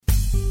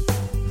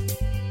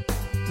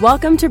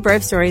Welcome to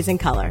Birth Stories in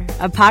Color,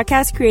 a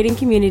podcast creating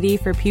community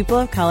for people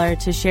of color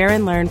to share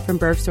and learn from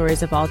birth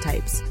stories of all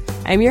types.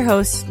 I'm your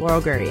host, Laurel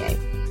Gurrier.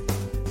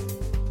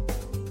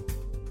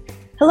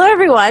 Hello,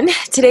 everyone.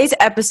 Today's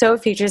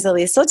episode features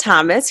Elisa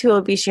Thomas, who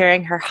will be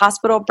sharing her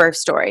hospital birth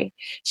story.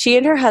 She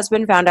and her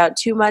husband found out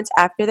 2 months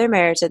after their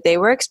marriage that they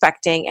were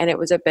expecting, and it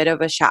was a bit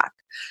of a shock.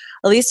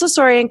 Elisa's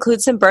story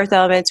includes some birth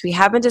elements we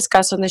haven't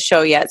discussed on the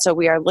show yet, so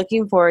we are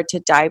looking forward to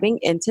diving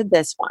into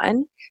this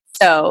one.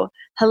 So,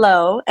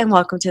 hello and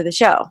welcome to the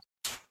show.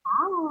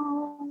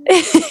 Hi.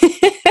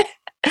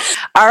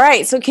 All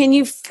right, so can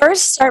you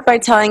first start by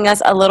telling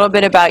us a little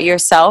bit about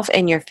yourself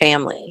and your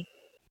family?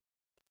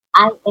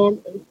 I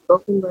am a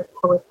spoken word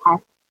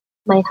poetess.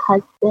 My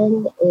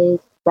husband is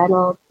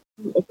Reynolds.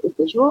 He is a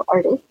visual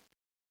artist.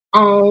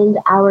 And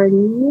our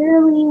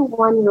nearly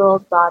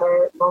 1-year-old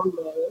daughter,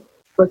 Monet,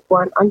 was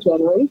born on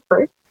January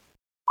 1st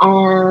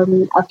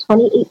of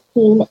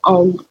 2018.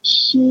 And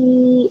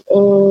she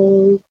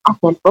is a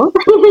handful.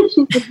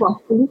 She's been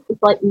walking.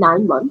 It's like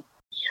 9 months.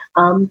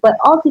 But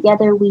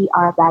altogether, we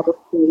are a bag of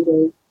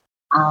creatives.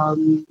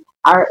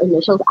 Our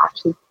initials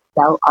actually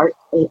spell art,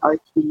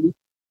 A-R-T.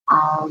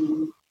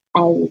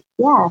 And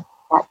yeah,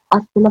 that's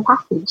us in the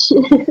package.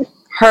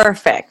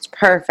 Perfect.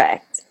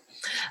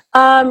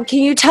 Can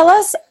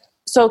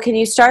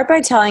you start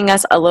by telling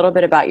us a little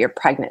bit about your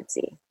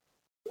pregnancy?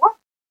 Yeah.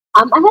 I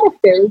had a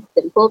fairly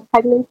simple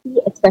pregnancy,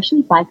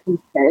 especially by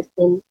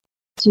comparison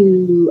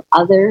to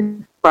other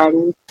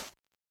friends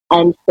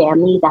and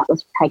family that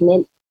was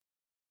pregnant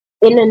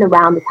in and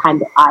around the time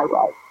that I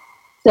was.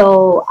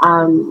 So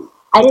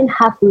I didn't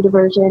have food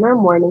aversion or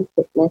morning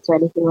sickness or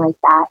anything like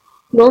that.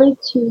 The only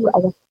two,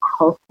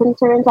 health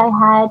concerns I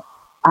had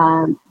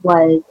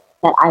was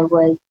that I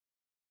was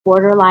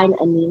borderline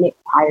anemic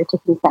prior to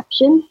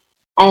conception,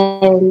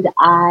 and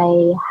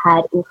I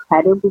had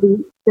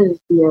incredibly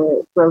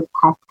severe,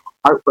 grotesque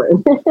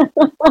heartburn.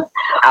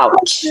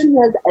 Ouch. Heartburn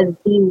was as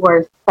the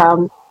worst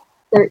from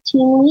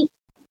 13 weeks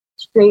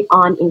straight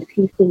on,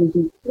 increasing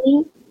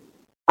weekly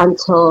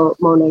until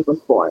Monet was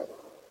born.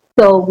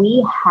 So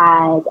we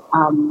had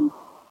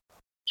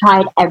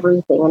tried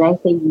everything, and I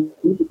say we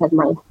because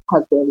my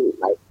husband,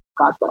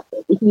 God bless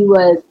him, he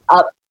was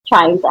up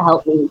trying to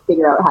help me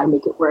figure out how to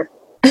make it work.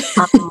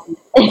 I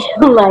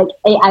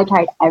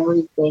tried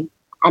everything,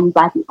 and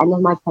by the end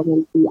of my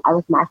pregnancy, I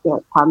was maxing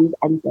out Tums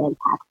and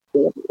Zantac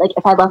daily.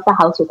 If I left the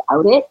house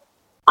without it,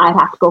 I'd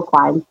have to go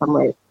find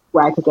somewhere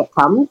where I could get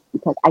Tums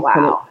because I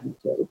couldn't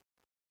function.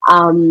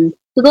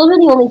 So those are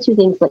the only two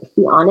things. To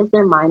be honest,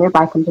 they're minor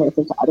by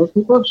comparison to other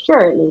people.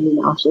 Sure, it made me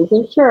nauseous,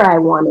 and sure, I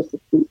wanted to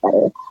sleep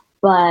better.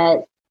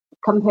 But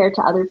compared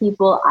to other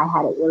people, I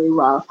had it really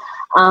well.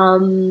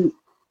 And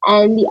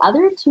the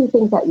other two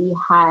things that we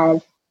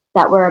had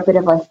that were a bit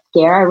of a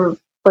scare, I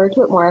refer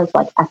to it more as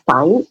a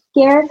science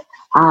scare,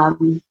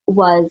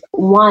 was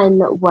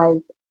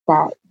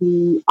that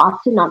we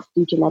opted not to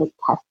do genetic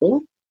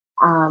testing.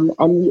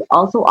 And we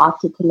also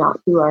opted to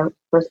not do our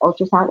first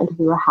ultrasound until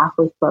we were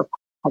halfway through our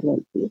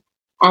pregnancy.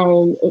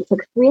 And it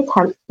took 3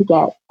 attempts to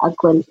get a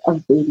glimpse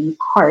of baby's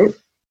heart.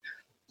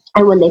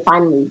 And when they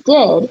finally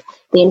did,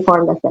 they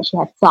informed us that she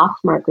had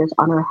soft markers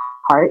on her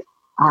heart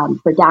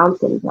for Down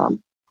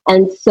syndrome.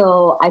 And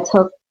so I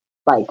took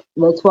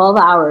the 12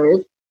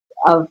 hours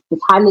of the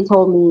time they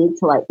told me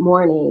to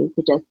morning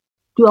to just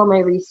do all my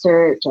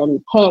research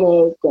and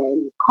panic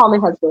and call my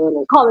husband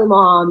and call my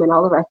mom and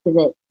all the rest of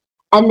it.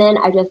 And then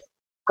I just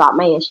got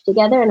my ish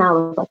together, and I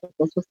was like, if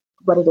this was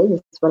what it is,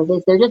 this is what it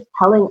is. They're just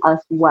telling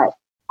us what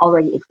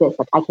already exists.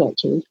 I can't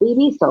change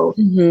baby. So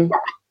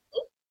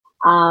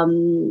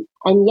and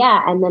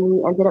then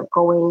we ended up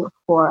going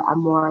for a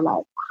more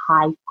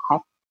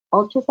high-tech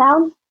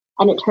ultrasound,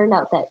 and it turned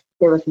out that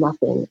there was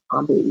nothing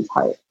on baby's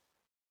heart.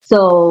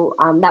 So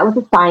that was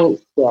a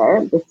science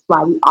scare. This is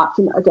why we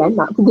opted, again,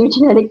 not to do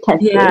genetic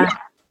testing. Yeah.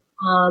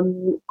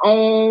 And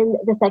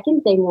the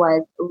second thing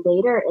was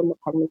later in the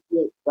pregnancy,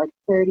 it's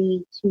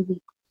 32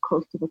 weeks,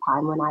 close to the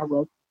time when I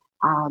was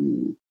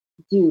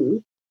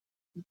due,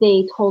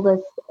 they told us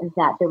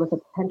that there was a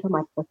potential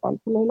my placenta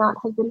may not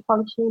have been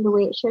functioning the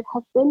way it should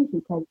have been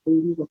because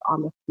baby was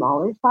on the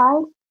smaller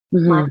side.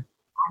 Mm-hmm. I'm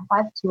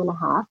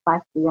 5'2.5",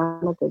 5'3"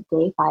 on a good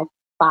day, 5'5"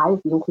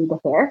 if you include the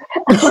hair.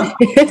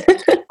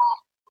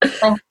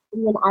 My husband's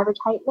an average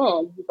height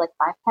man. He's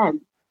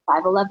 5'10",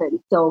 5'11".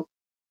 So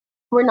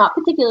we're not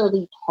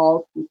particularly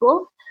tall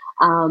people.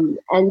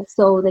 And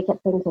so they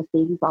kept saying, so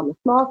baby's on the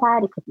small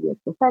side, it could be a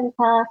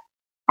placenta.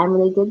 And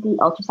when they did the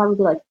ultrasound,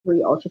 we did 3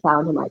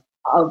 ultrasounds in a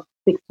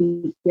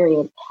 6-week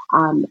period.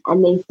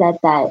 And they said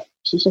that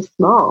she's just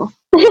small.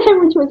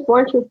 When she was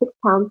born, she was 6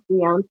 pounds,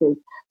 3 ounces.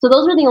 So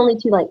those were the only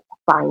two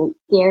science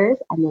scares,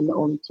 and then the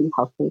only 2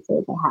 health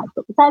concerns I had.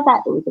 But besides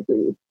that, it was a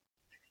breeze.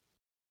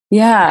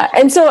 Yeah.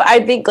 And so I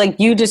think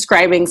you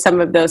describing some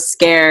of those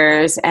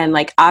scares and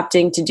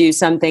opting to do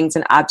some things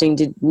and opting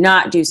to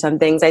not do some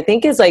things, I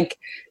think is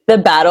the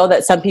battle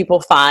that some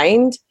people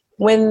find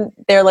when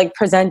they're like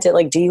presented,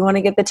 like, do you want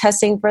to get the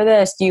testing for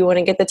this? Do you want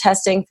to get the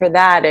testing for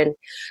that? And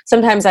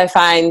sometimes I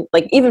find,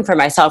 like, even for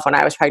myself when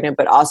I was pregnant,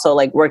 but also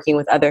like working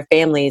with other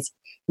families,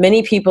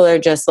 many people are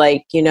just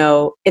like,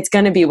 it's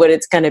going to be what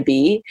it's going to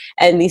be.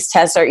 And these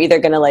tests are either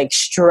going to like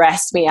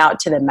stress me out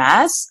to the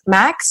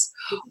max,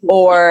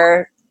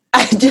 or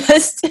I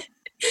just,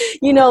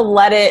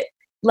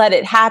 let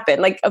it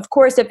happen. Like, of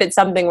course, if it's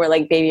something where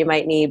like baby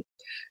might need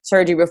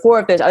surgery before,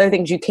 if there's other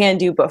things you can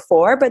do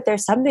before, but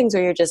there's some things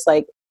where you're just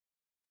like,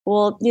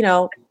 well,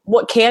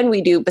 what can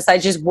we do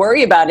besides just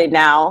worry about it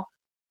now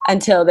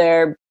until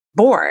they're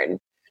born?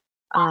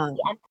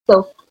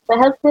 So my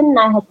husband and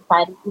I had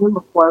decided even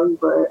before we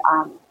were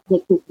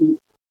conceived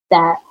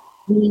that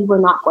we were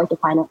not going to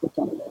find out the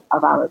gender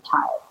of our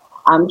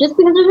child. Just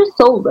because there's just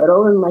so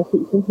little and like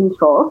we can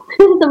control.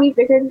 So we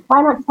figured,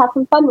 why not just have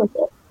some fun with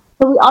it?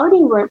 So we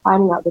already weren't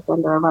finding out the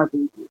gender of our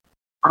baby.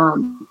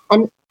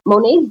 And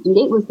Monet's due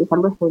date was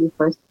December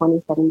 31st,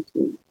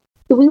 2017.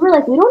 So we were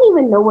like, we don't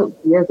even know what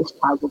year this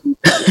child will be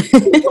born.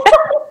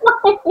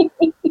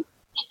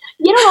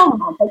 You don't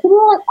know, like, we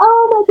were like,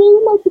 oh, my baby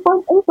might be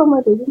born April,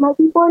 my baby might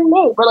be born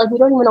May. We're like, we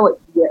don't even know what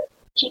year.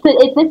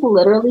 This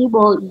literally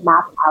will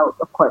map out,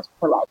 of course,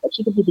 her life. Like,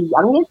 she could be the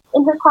youngest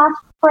in her class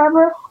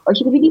forever, or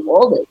she could be the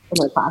oldest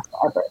in her class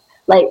forever.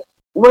 Like,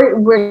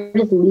 we're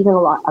just leaving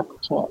a lot up to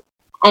chance.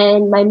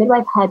 And my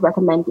midwife had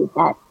recommended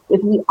that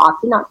if we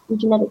opted not to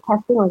do genetic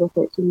testing or the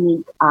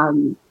 13-week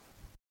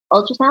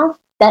ultrasound,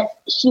 that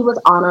she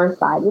was on our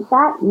side with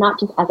that, not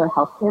just as our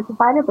healthcare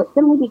provider, but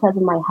simply because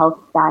of my health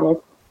status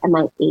and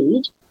my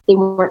age. They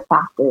weren't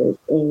factors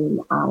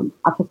in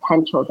a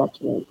potential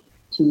detriment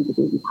to the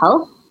baby's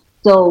health.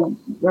 So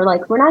we're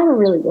like, we're not even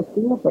really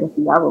risking it, but if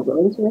we are, we're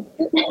willing to risk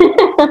it.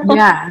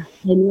 Yeah.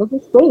 And it was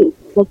just great.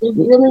 Like, there's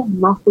really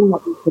nothing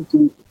that we could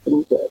do to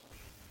change it.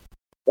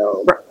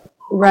 So,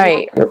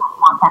 right. I don't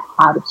want that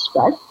cloud of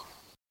stress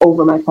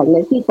over my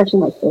pregnancy, especially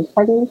my first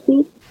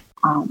pregnancy.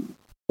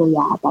 So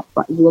yeah,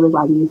 that's really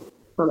why we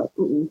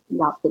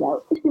knocked it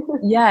out.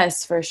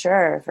 Yes, for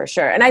sure.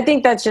 And I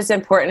think that's just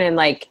important in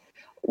like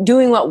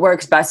doing what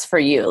works best for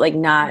you, like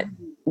not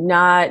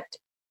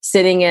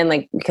sitting in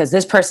like because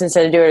this person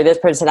said to do it or this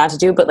person said not to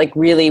do, but like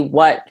really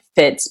what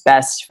fits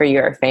best for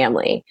your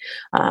family.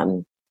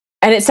 And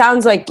it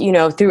sounds like,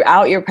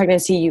 throughout your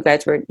pregnancy, you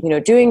guys were,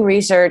 doing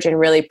research and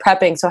really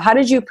prepping. So how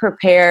did you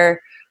prepare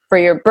for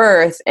your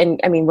birth? And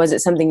I mean, was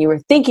it something you were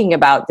thinking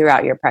about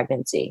throughout your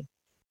pregnancy?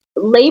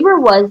 Labor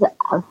was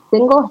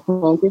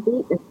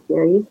single-handedly the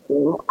scariest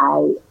thing.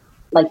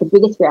 The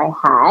biggest fear I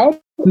had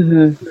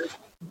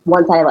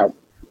once I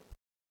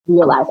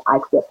realized I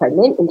could get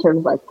pregnant. In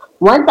terms of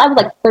once I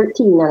was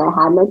 13 and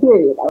I had my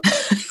period,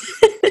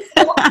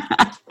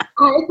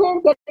 I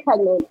can't get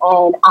pregnant,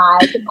 and I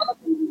could have a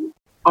baby,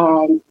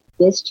 and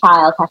this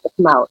child has to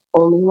come out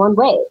only one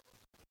way.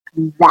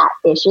 That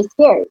is just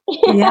scary.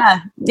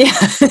 Yeah.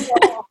 So,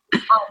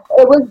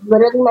 it was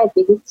literally my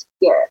biggest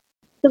fear.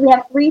 So I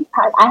had 3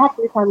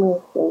 primary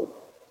things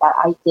that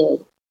I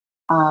did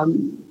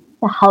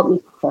to help me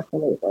prepare for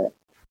labor.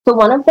 So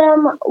one of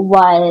them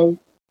was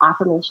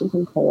affirmations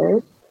and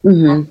prayers.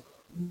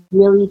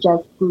 Really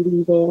just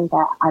believing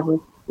that I was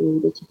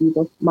created to do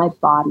this. My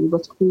body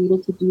was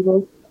created to do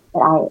this.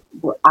 That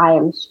I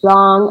am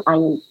strong. I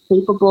am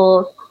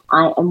capable.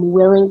 I am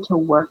willing to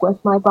work with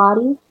my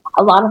body.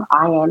 A lot of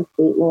I am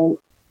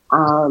statements.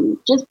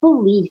 Just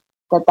belief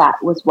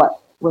that was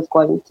what was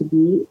going to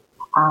be.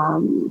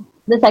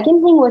 The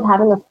second thing was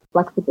having a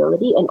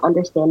flexibility and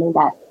understanding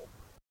that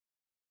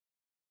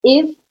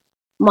if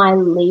my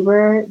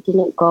labor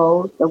didn't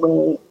go the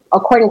way,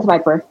 according to my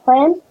birth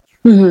plan,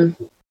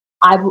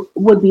 I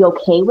would be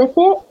okay with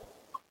it,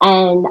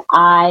 and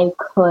I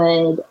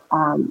could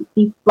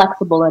be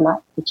flexible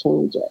enough to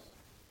change it.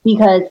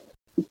 Because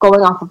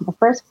going off of the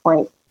first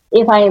point,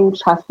 if I am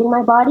trusting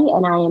my body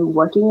and I am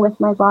working with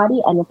my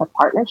body and it's a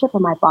partnership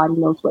and my body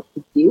knows what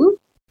to do,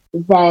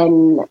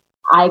 then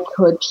I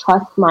could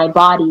trust my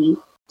body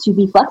to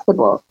be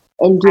flexible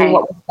in doing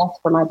what was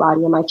best for my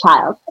body and my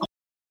child.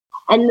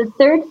 And the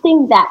third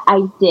thing that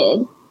I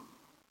did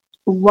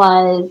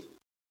was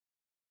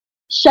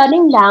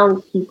shutting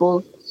down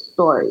people's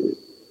stories.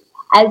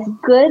 As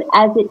good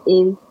as it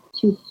is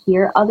to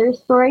hear other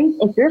stories,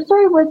 if your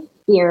story was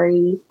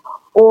scary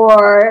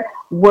or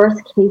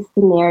worst case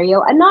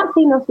scenario, I'm not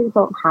saying those things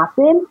don't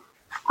happen,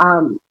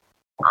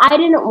 I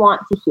didn't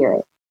want to hear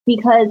it,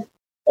 because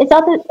it's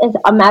not that it's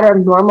a matter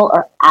of normal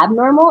or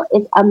abnormal.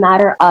 It's a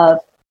matter of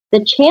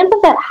the chance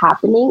of that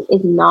happening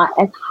is not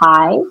as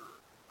high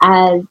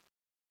as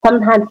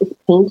sometimes it's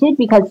painted,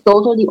 because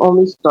those are the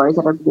only stories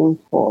that are being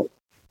told.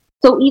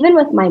 So even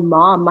with my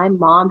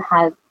mom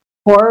has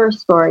horror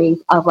stories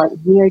of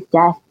near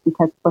death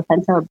because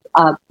placenta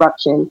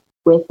abruption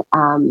with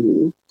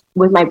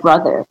my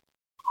brother.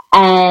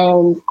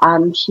 And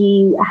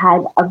she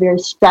had a very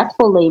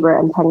stressful labor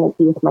and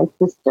pregnancy with my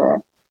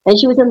sister. And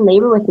she was in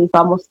labor with me for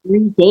almost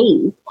 3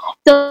 days.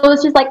 So it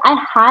was just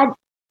I had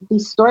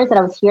these stories that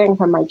I was hearing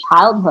from my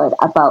childhood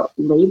about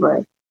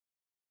labor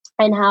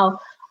and how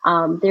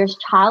There's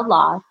child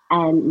loss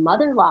and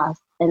mother loss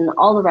and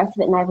all the rest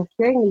of it. And I was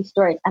hearing these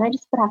stories, and I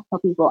just would have to tell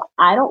people,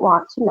 I don't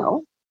want to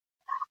know.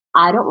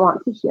 I don't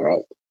want to hear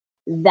it.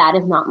 That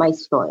is not my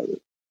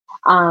story.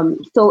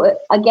 So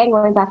again,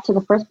 going back to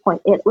the first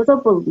point, it was a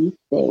belief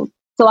thing.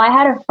 So I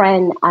had a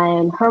friend,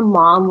 and her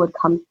mom would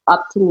come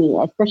up to me,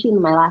 especially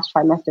in my last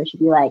trimester. She'd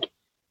be like,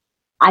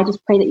 I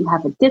just pray that you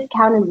have a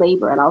discounted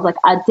labor. And I was like,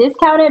 a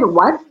discounted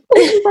what?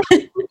 She's like,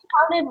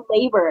 discounted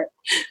labor.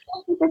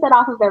 50%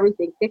 off of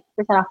everything, 50%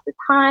 off the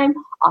time,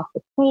 off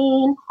the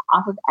pain,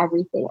 off of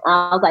everything. And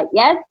I was like,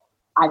 yes,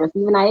 I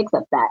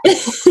accept that.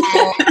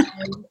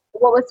 And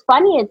what was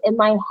funny is in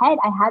my head,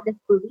 I had this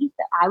belief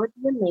that I would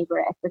be in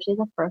labor, especially as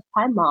a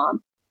first-time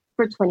mom,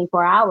 for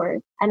 24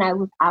 hours. And I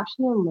was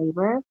actually in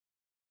labor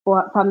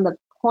from the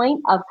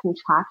point of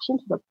contraction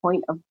to the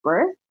point of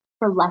birth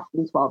for less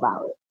than 12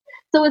 hours.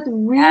 So it's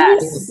really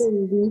a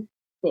belief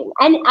thing.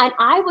 And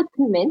I was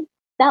convinced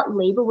that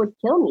labor would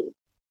kill me.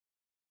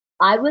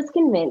 I was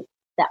convinced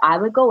that I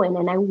would go in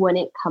and I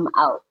wouldn't come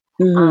out.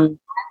 Mm-hmm. I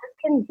was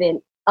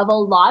convinced of a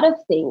lot of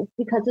things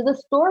because of the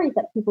stories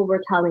that people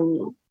were telling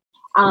me.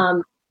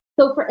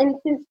 So for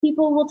instance,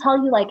 people will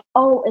tell you like,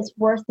 oh, it's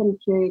worse than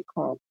period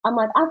cramps. I'm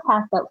like, I've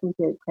passed out from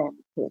period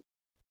cramps too.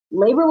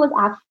 Labor was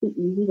actually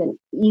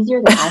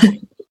easier than I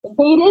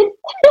anticipated.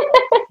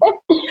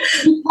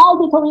 Because they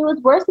told me it was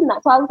worse than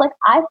that. So I was like,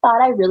 I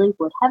thought I really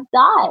would have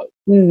died.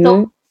 Mm-hmm.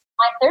 So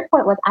my third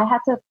point was I had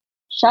to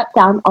shut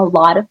down a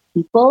lot of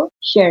people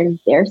sharing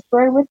their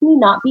story with me,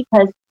 not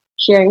because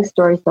sharing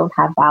stories don't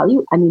have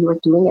value. I mean, we're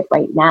doing it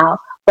right now,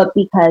 but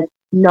because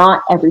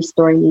not every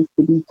story needs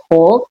to be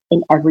told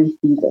in every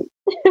season.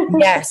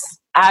 Yes,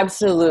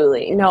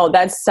 absolutely. No,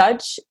 that's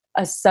such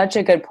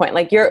a good point.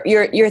 Like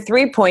your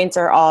 3 points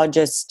are all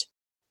just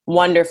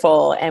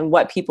wonderful and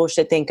what people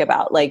should think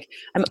about. Like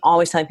I'm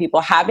always telling people,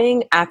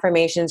 having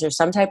affirmations or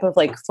some type of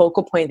like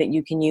focal point that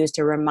you can use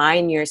to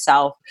remind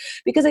yourself,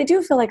 because I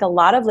do feel like a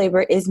lot of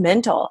labor is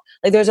mental.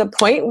 Like there's a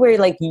point where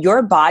like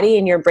your body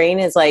and your brain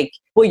is like,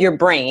 well, your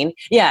brain,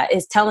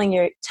 is telling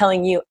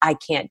you I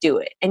can't do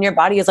it. And your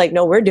body is like,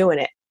 no, we're doing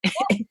it.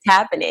 It's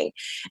happening.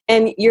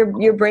 And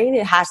your brain,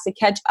 it has to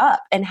catch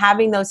up, and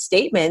having those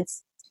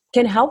statements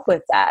can help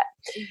with that.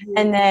 Mm-hmm.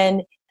 And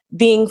then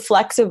being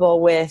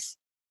flexible with,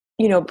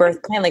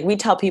 birth plan. Like we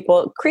tell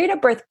people, create a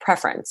birth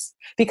preference,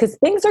 because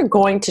things are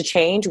going to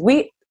change.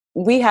 We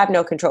have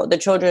no control. The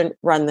children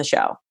run the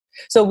show.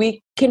 So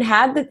we can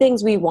have the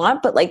things we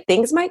want, but like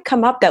things might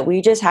come up that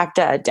we just have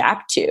to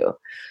adapt to.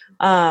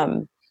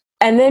 And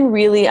then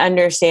really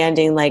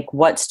understanding like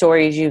what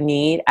stories you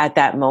need at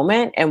that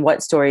moment and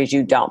what stories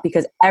you don't,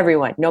 because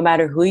everyone, no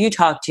matter who you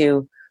talk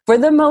to, for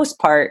the most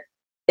part,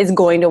 is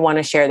going to want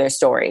to share their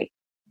story.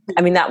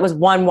 I mean, that was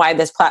why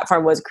this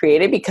platform was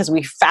created, because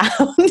we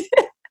found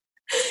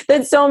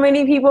that so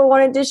many people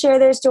wanted to share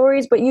their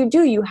stories, but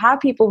you have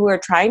people who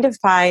are trying to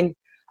find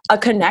a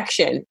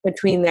connection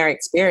between their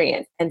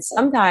experience. And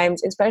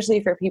sometimes,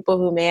 especially for people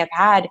who may have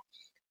had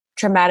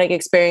traumatic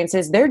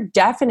experiences, they're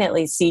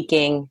definitely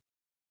seeking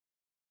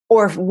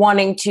or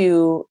wanting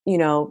to,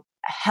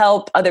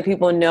 help other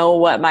people know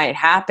what might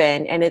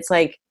happen. And it's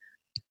like,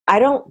 I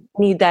don't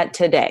need that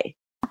today.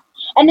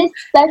 And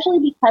especially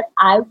because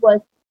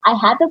I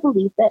had the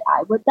belief that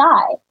I would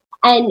die.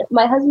 And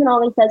my husband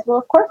always says, well,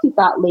 of course you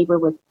thought labor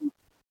was easy.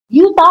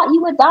 You thought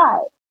you would die.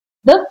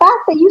 The fact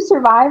that you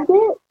survived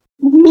it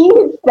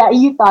means that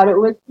you thought it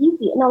was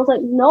easy. And I was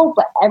like, no,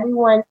 but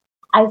everyone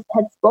I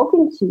had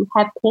spoken to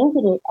had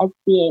painted it as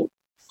being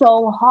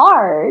so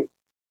hard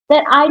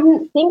that I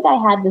didn't think I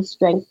had the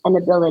strength and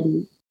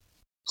ability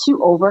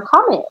to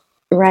overcome it.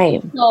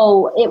 Right.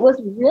 So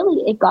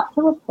it got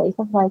to a place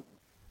of like,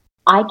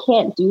 I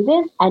can't do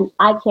this, and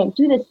I can't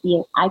do this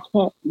being, I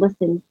can't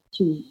listen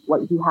to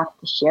what you have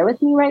to share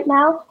with me right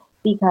now,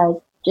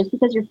 because just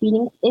because you're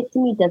feeding it to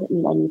me doesn't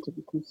mean I need to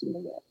be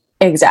consuming it.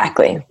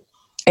 Exactly.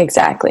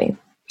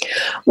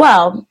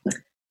 Well,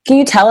 can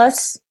you tell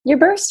us your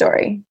birth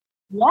story?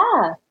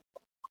 Yeah.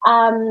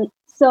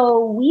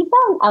 So we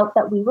found out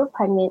that we were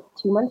pregnant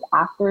 2 months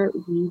after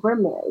we were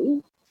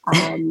married,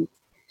 to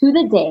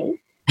the day.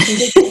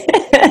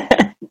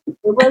 It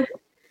was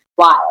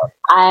wild.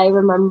 I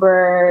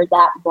remember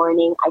that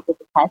morning I did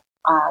the test.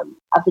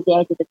 Of the day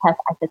I did the test,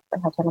 I said to my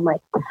husband, I'm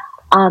like,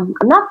 I'm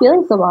not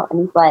feeling so well. And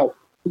he's like,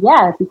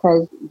 yeah,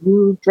 because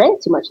you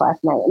drank too much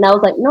last night. And I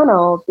was like,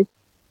 no, this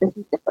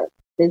is different.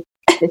 This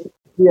is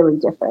really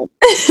different.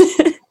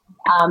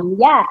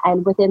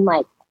 And within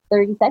like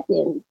 30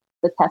 seconds,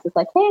 the test is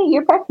like, hey,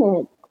 you're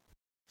pregnant.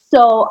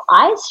 So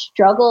I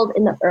struggled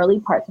in the early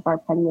parts of our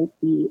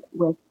pregnancy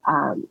with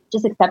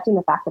just accepting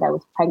the fact that I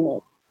was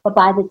pregnant. But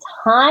by the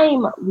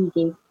time we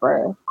gave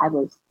birth, I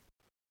was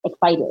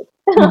excited.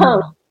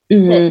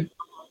 Mm-hmm.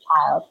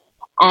 Child.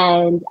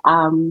 And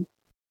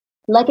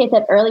like I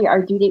said earlier,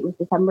 our due date was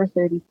December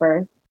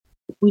 31st.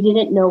 We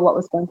didn't know what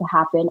was going to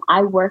happen.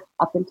 I worked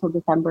up until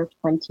December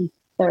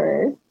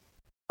 23rd.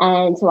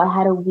 And so I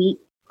had a week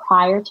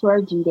prior to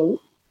our due date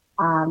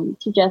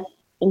to just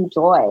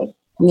enjoy.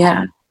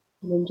 Yeah.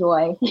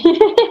 Enjoy.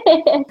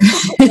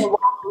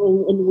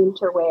 crying in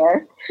winter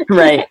wear.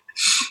 Right.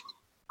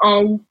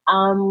 And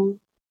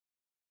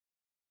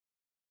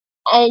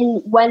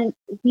when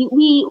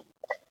we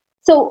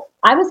so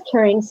I was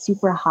carrying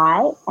super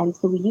high, and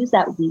so we used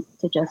that week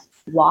to just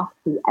walk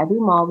through every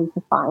mall we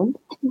could find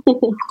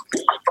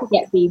to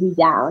get baby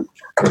down.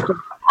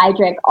 I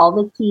drank all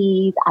the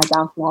teas, I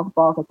bounced all the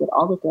balls, I did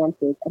all the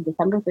dances, and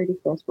December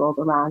 31st rolled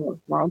around. It was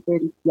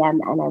 9:30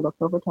 p.m. and I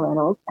looked over to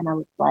Reynolds and I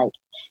was like,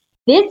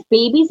 this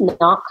baby's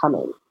not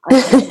coming.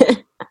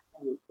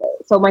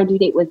 So my due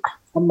date was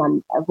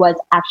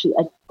actually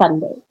a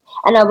Sunday.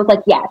 And I was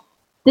like, yes,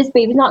 this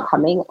baby's not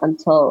coming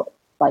until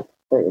like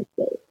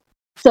Thursday.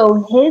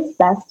 So his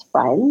best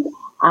friend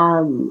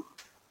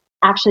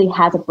actually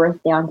has a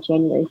birthday on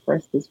January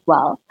 1st as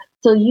well.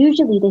 So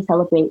usually they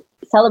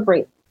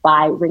celebrate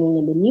by ringing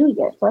in the new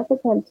year. So I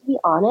said to him, to be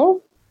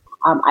honest,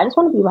 I just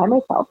want to be by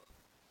myself.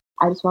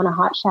 I just want a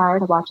hot shower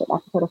to watch an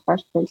episode of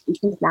Fresh Prince,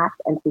 eat some snacks,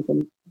 and sleep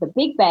in the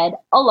big bed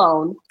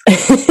alone.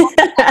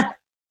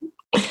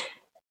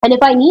 And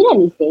if I need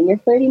anything, you're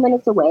 30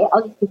 minutes away.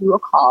 I'll just give you a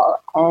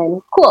call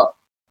and cool.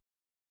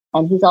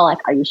 And he's all like,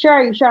 are you sure?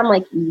 Are you sure? I'm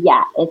like,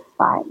 yeah, it's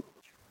fine.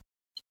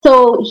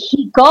 So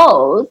he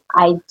goes,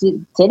 I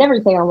did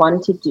everything I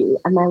wanted to do.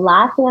 And my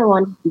last thing I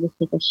wanted to do was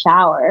take a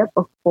shower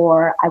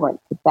before I went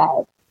to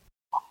bed.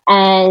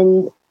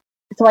 And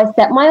so I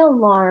set my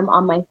alarm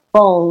on my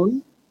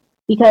phone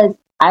because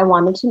I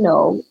wanted to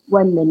know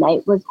when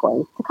midnight was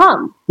going to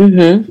come.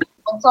 Mm-hmm.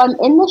 And so I'm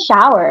in the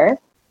shower,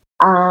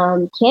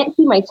 can't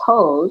see my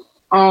toes,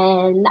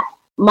 and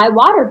my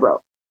water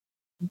broke.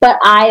 But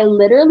I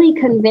literally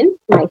convinced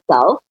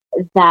myself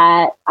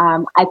that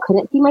I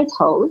couldn't see my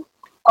toes.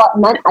 So it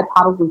meant I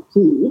probably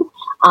peed.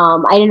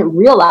 I didn't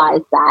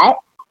realize that.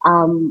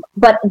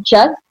 But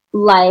just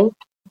like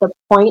the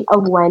point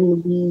of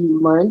when we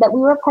learned that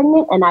we were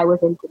pregnant and I was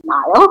in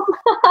denial,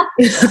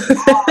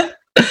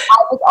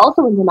 I was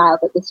also in denial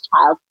that this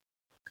child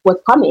was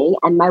coming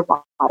and my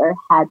water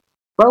had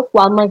broke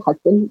while my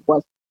husband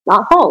was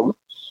not home.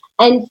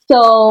 And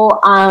so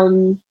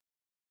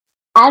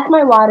as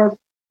my water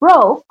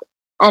broke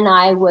and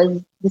I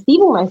was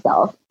deceiving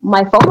myself,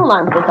 my phone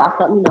alarm goes off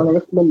to let me know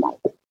that it's midnight.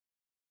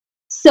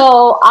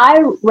 So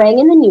I rang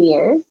in the New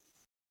Year's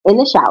in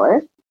the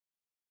shower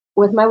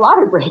with my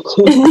water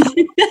breaking.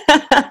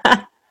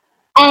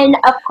 And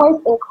of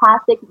course, in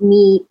classic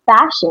me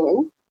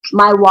fashion,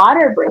 my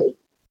water breaks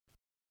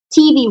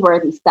TV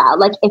worthy style.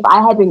 Like if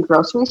I had been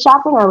grocery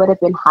shopping, I would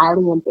have been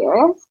highly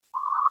embarrassed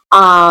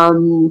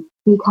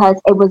because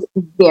it was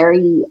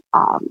very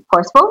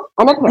forceful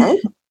and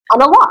apparent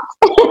and a lot.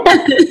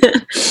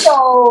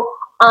 So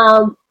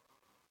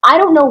I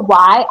don't know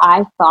why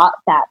I thought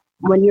that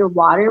when your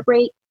water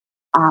breaks,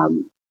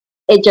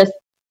 it's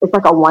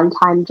like a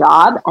one-time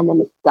job and then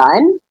it's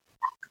done.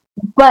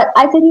 But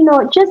I said,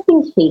 just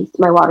in case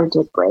my water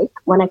did break,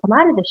 when I come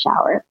out of the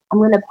shower, I'm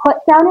going to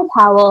put down a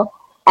towel.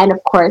 And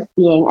of course,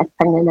 being as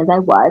pregnant as I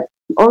was,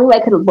 the only way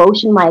I could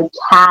lotion my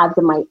calves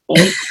and my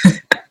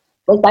ankles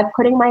was by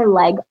putting my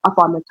leg up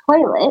on the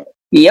toilet.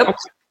 Yep. And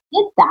I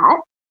did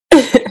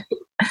that.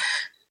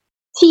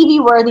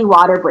 TV-worthy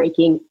water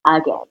breaking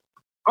again.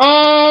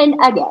 And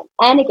again.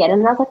 And again.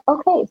 And I was like,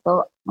 okay,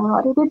 so my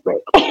water did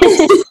break.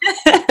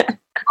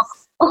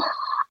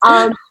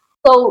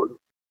 So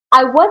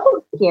I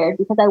wasn't scared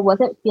because I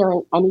wasn't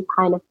feeling any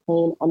kind of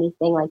pain,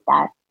 anything like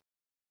that.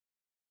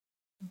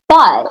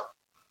 But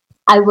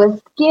I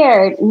was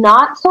scared,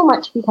 not so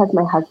much because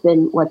my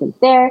husband wasn't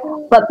there,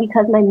 but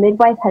because my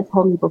midwife had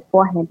told me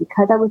beforehand,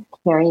 because I was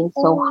carrying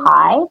so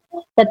high,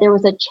 that there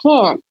was a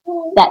chance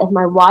that if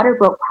my water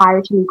broke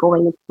prior to me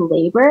going into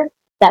labor,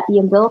 that the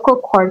umbilical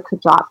cord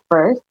could drop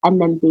first and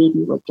then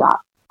baby would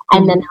drop.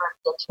 And then there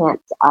would be a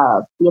chance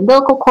of the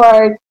umbilical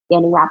cord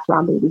getting wrapped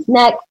around baby's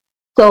neck.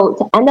 So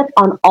to end up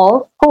on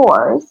all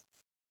fours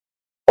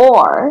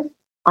or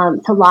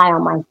to lie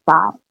on my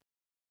side.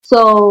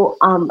 So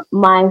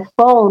my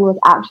phone was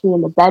actually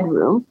in the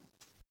bedroom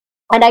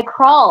and I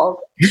crawled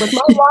with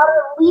my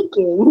water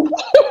leaking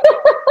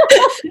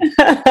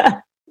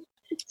to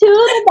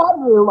the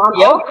bedroom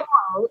on all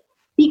fours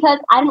because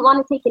I didn't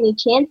want to take any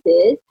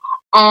chances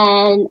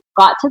and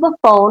got to the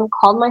phone,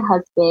 called my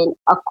husband.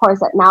 Of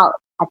course, at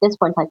this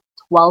point, it's like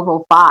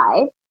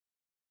 12:05.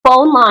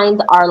 Phone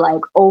lines are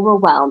like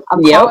overwhelmed.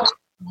 I'm calling,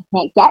 I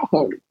can't get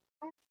him.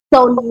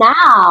 So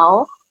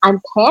now I'm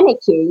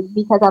panicking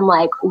because I'm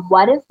like,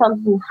 what if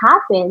something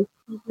happens?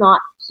 He's not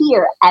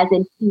here, as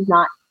in he's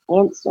not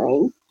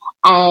answering.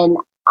 And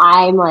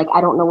I'm like,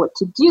 I don't know what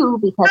to do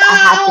because I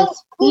have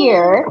this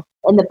fear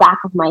in the back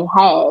of my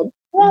head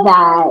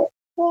that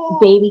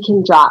baby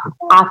can drop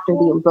after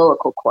the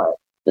umbilical cord.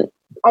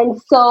 And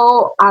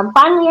so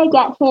finally I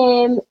get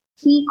him.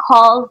 He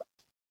calls,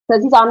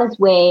 says he's on his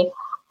way.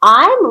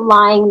 I'm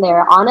lying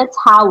there on a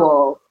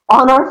towel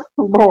on our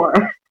floor.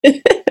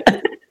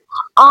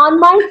 On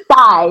my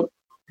side,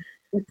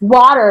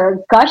 water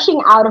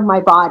gushing out of my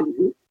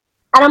body.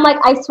 And I'm like,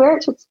 I swear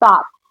it should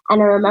stop.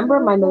 And I remember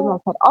my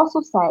midwife had also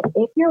said,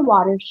 if your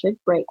water should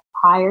break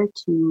prior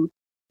to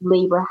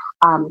labor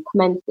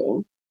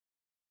commencing,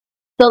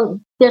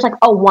 So there's like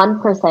a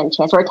 1%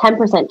 chance, or a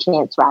 10%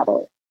 chance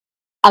rather,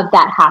 of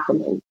that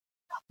happening.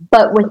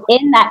 But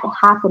within that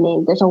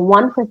happening, there's a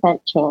 1%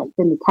 chance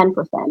in the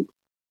 10%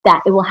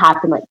 that it will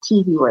happen like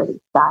TV worthy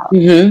style.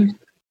 Mm-hmm.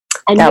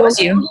 And that was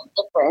you.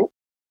 Different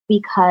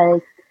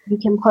because you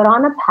can put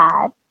on a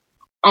pad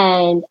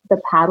and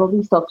the pad will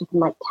be soaked within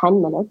like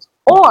 10 minutes,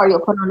 or you'll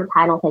put on a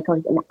pad and it'll take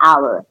like an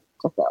hour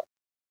to fill.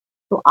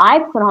 So I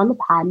put on the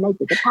pad and I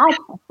did the pad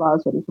test while I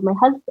was waiting for my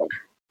husband.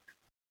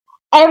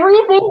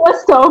 Everything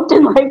was soaked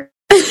in like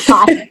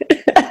 5. They're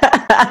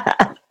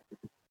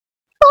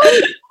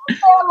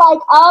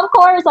like, of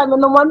course, I'm in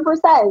the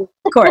 1%.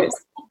 Of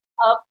course.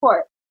 Of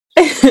course.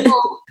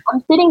 So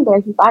I'm sitting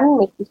there. He finally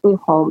makes his way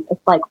home.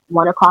 It's like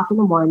 1 o'clock in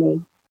the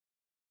morning.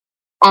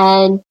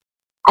 And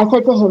I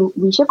said to him,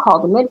 we should call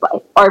the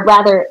midwife. Or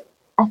rather,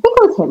 I think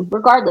it was him.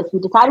 Regardless, we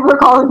decided we were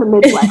calling the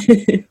midwife.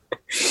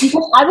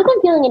 Because I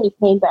wasn't feeling any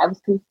pain, but I was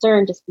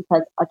concerned just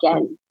because,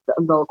 again, the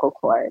umbilical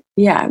cord.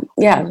 Yeah.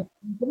 I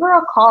give her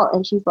a call,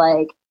 and she's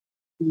like,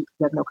 you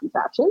have no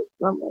contractions?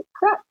 And I'm like,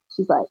 correct.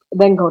 She's like,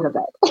 then go to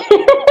bed.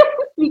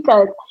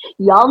 Because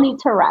y'all need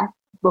to rest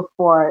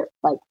before,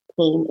 like,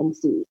 pain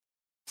ensues.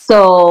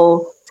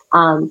 So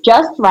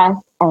just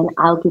rest, and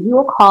I'll give you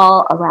a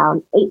call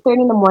around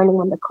 8:30 in the morning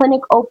when the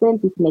clinic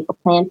opens. You can make a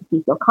plan to see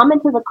if you'll come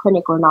into the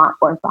clinic or not,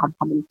 or if I'm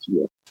coming to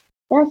you.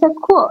 And I said,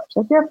 cool. She's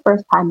like, you're a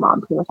first-time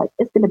mom. She was like,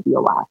 it's going to be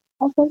a while.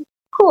 I said,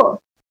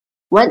 cool.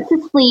 Went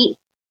to sleep,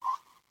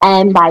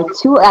 and by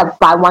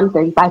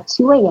 1:30, by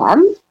 2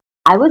 a.m.,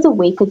 I was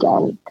awake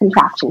again.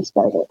 Contractions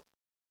started.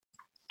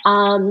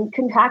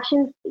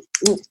 Contractions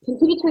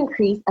continued to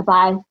increase.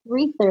 By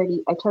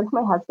 3:30, I turned to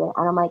my husband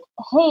and I'm like,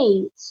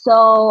 hey,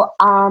 so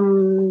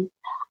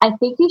I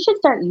think you should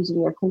start using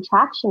your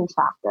contraction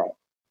tracker.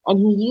 And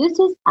he used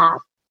his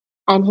app,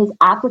 and his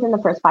app within the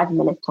first 5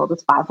 minutes told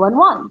us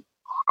 511.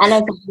 And I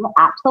said, your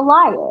app's a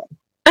liar.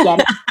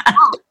 Get it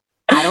out.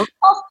 I don't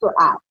trust your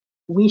app.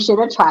 We should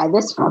have tried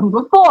this from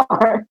before.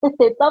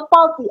 It's a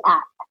faulty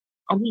app.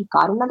 And he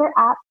got another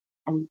app.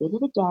 And we did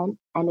it again,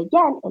 and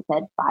again, it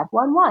said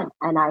 511.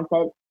 And I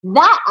said,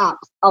 that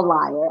app's a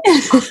liar.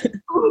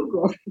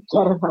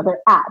 Get another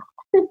app.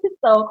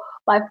 So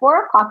by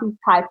 4 o'clock, we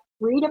tried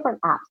 3 different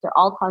apps. They're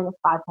all telling us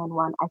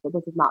 511. I said,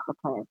 this is not the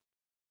plan.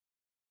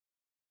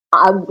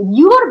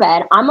 You go to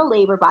bed. I'm a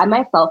labor by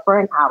myself for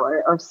an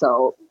hour or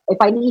so. If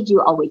I need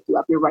you, I'll wake you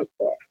up. You're right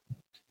there.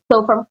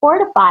 So from 4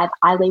 to 5,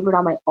 I labored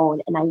on my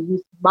own, and I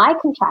used my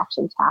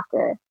contraction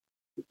tracker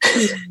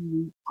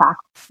to track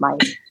my,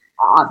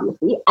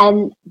 obviously,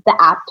 and the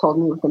app told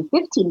me within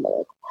 15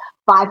 minutes,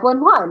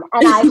 511,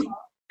 and I said,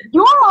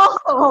 you're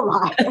also a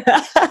liar.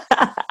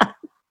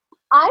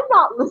 I'm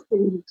not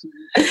listening to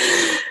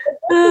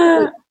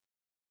you.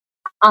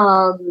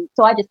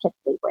 So I just kept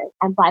laboring,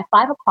 and by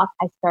 5 o'clock,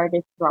 I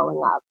started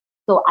throwing up.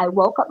 So I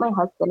woke up my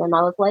husband, and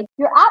I was like,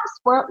 your apps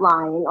weren't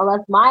lying,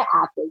 unless my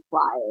app is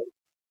lying.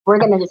 We're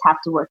gonna just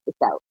have to work this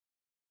out.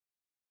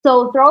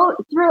 So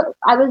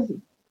I was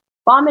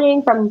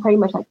vomiting from pretty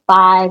much like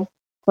 5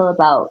 till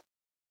about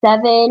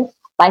 7.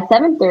 By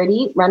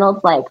 7:30,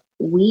 Reynolds like,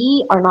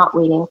 we are not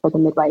waiting for the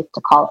midwife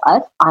to call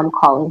us. I'm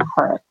calling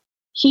her.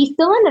 She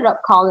still ended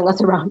up calling us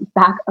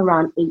back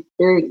around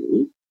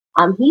 8:30.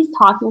 He's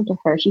talking to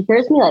her. She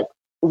hears me like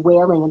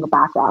wailing in the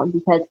background,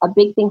 because a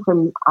big thing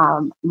from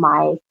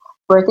my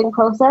birthing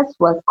process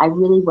was I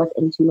really was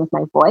in tune with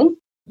my voice,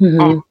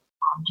 and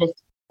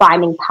just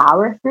finding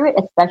power through it,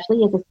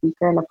 especially as a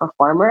speaker and a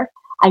performer.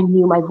 I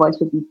knew my voice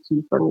would be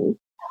key for me.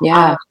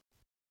 Yeah.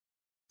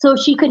 So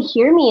she could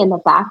hear me in the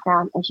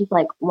background, and she's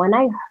like, when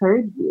I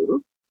heard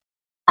you,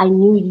 I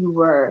knew you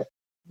were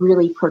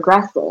really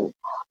progressing.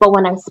 But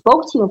when I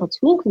spoke to you in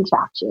between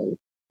contractions,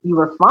 you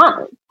were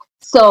fine.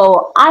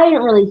 So I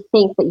didn't really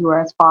think that you were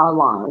as far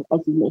along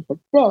as you may have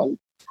been.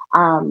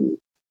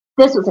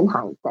 This was in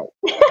hindsight.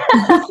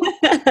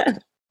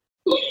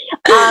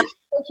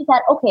 So she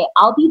said, okay,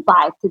 I'll be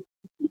by to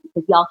see,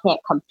 because y'all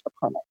can't come to the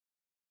clinic.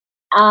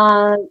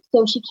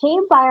 So she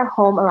came by her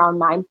home around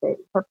 9:30.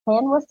 Her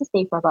plan was to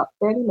stay for about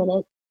 30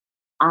 minutes,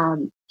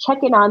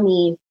 check in on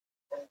me,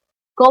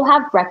 go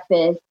have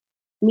breakfast,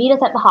 meet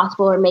us at the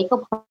hospital or make a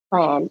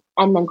plan,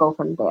 and then go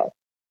from there.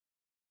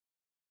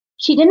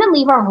 She didn't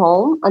leave our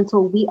home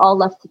until we all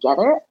left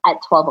together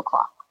at 12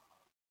 o'clock.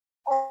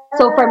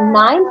 So from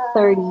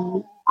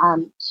 9:30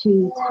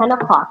 to 10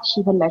 o'clock,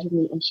 she had measured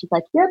me, and she's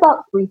like, you're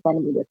about 3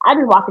 centimeters. I've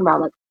been walking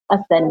around like a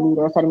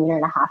centimeter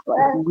and a half for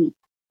like a week.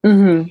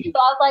 Mm-hmm. So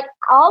I was like,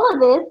 all of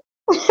this.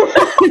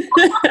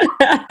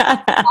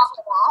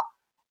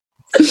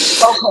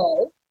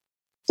 Okay.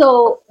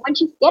 So when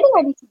she's getting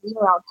ready to leave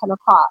around 10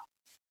 o'clock,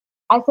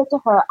 I said to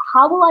her,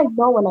 how will I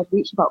know when I've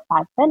reached about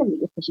 5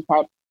 centimeters? So she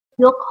said,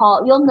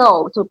 you'll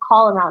know, so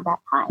call around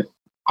that time.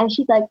 And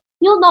she's like,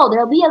 you'll know,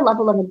 there'll be a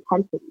level of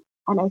intensity.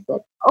 And I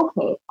said,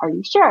 okay, are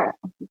you sure?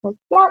 And she said,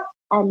 yeah.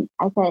 And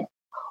I said,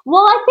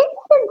 well, I think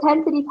the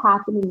intensity's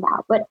happening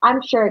now, but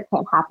I'm sure it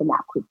can't happen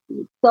that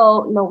quickly.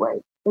 So no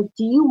worries. But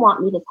do you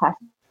want me to test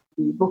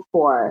you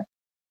before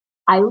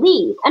I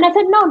leave? And I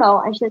said, no.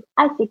 And she said,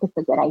 I think it's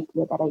a good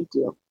idea that I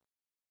do.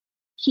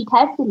 She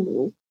tested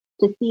me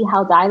to see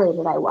how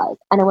dilated I was,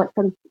 and I went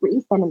from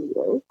 3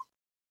 centimeters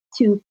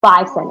to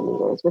 5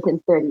 centimeters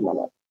within 30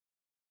 minutes,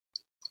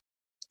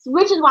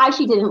 which is why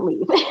she didn't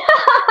leave.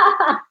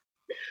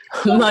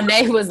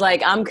 Monet was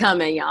like, I'm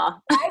coming,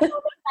 y'all. I'm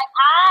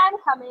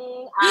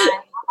coming. I'm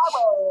on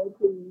my way,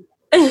 please.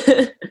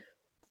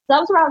 So that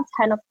was around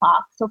 10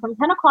 o'clock. So from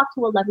 10 o'clock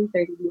to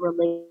 11:30, we were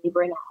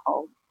laboring at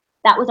home.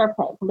 That was our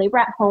plan, to labor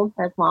at home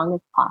for as long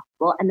as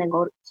possible and then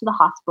go to the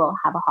hospital,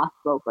 have a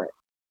hospital birth.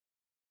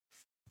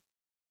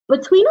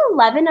 Between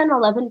 11 and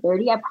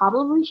 11:30, I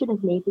probably should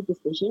have made the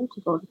decision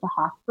to go to the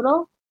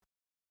hospital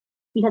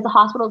because the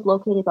hospital is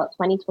located about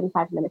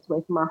 20-25 minutes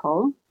away from our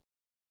home.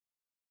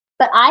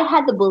 But I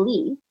had the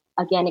belief,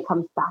 again, it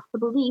comes back to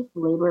belief,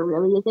 labor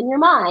really is in your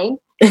mind,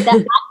 that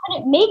I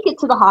couldn't make it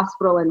to the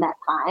hospital in that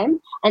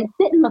time and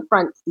sit in the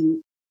front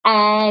seat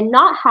and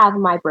not have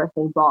my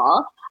birthing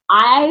ball.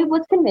 I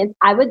was convinced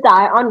I would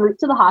die en route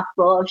to the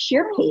hospital of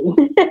sheer pain.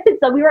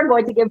 So we were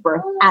going to give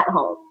birth at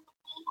home.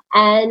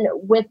 And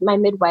with my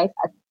midwife,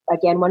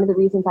 again, one of the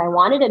reasons I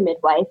wanted a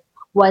midwife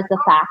was the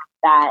fact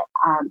that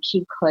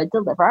she could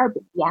deliver our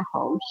baby at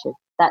home should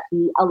that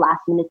be a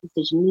last minute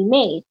decision we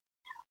made.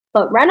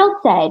 But Reynolds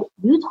said,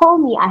 you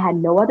told me I had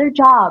no other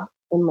job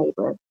in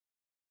labor,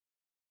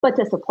 but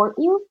to support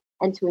you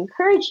and to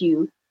encourage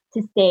you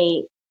to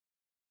stay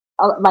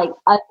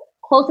as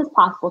close as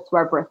possible to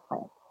our birth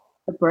plan.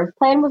 The birth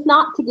plan was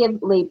not to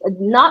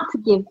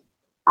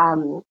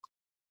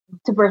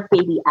birth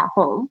baby at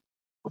home,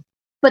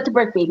 but to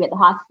birth baby at the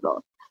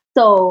hospital.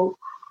 So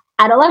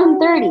at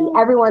 11:30,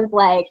 everyone's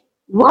like,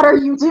 what are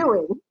you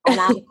doing?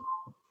 And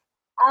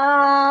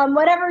I'm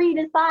whatever he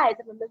decides.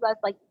 And the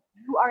midwife's like,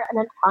 you are an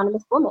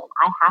autonomous woman.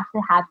 I have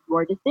to have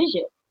your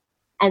decision.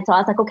 And so I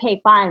was like, okay,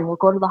 fine, we'll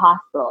go to the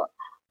hospital.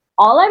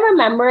 All I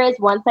remember is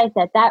once I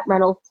said that,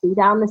 Reynolds flew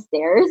down the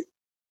stairs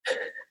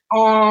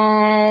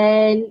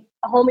and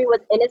homie was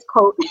in his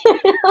coat,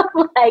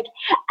 like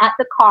at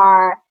the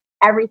car,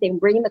 everything,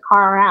 bringing the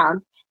car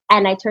around.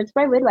 And I turned to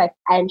my midwife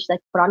and she's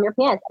like, put on your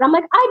pants. And I'm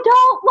like, I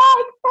don't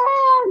like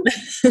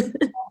pants.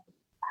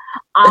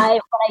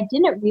 What I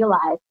didn't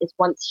realize is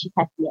once she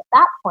tested me at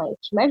that point,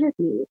 she measured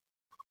me.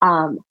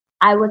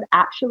 I was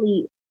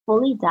actually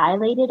fully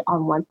dilated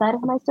on one side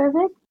of my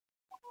cervix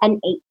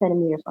and 8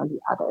 centimeters on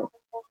the other.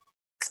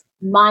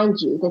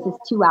 Mind you, this is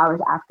 2 hours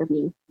after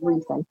being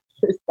 3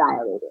 centimeters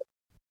dilated.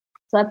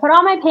 So I put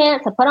on my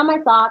pants, I put on my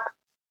socks,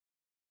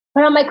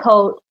 put on my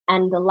coat,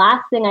 and the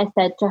last thing I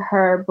said to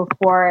her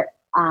before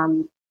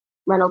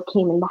Reynolds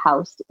came in the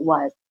house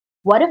was,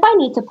 what if I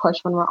need to push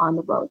when we're on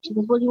the road? She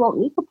goes, well, you won't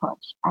need to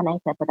push. And I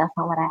said, but that's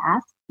not what I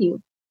asked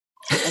you.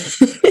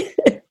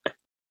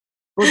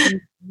 Well, do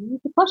you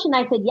need to push? And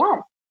I said,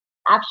 yes,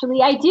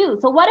 actually I do.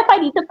 So what if I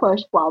need to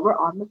push while we're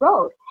on the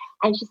road?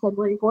 And she said,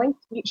 well,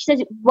 she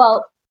said,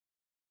 well,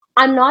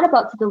 I'm not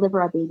about to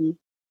deliver a baby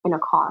in a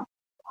car,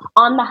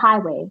 on the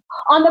highway,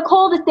 on the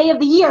coldest day of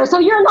the year. So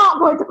you're not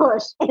going to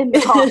push in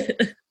the car.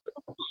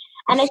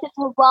 And I said,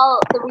 well,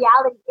 the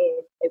reality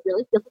is it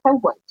really feels like I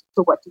want to.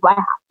 So what do I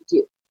have to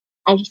do?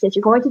 And she says,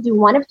 you're going to do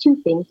one of two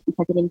things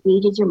because it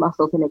engages your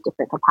muscles in a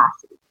different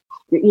capacity.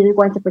 You're either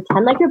going to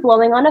pretend like you're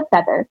blowing on a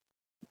feather,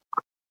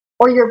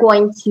 or you're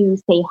going to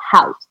say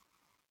house.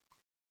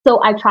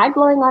 So I tried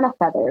blowing on a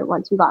feather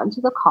once we got into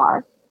the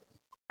car,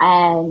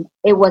 and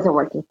it wasn't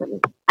working for me.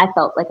 I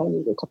felt like I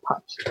needed to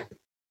push.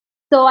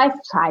 So I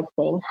tried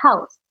saying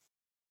house.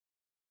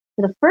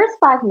 For the first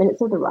 5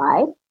 minutes of the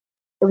ride,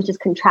 it was just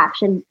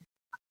contraction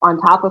on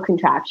top of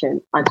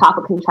contraction on top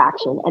of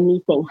contraction, and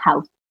me saying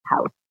house,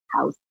 house,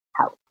 house,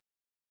 house.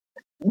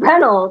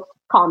 Reynolds'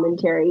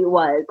 commentary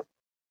was,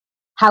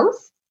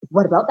 house?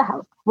 What about the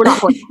house? We're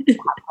not going to the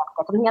house. Did I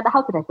get something at the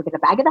house? Did I forget a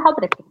bag at the house?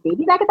 Did I forget a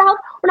baby bag at the house?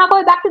 We're not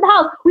going back to the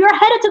house. We are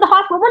headed to the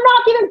hospital. We're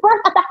not giving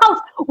birth at the house.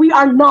 We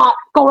are not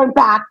going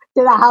back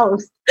to the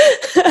house.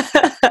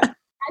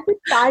 I could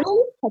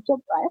finally catch a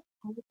breath.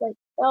 I was like,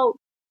 oh,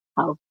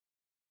 house.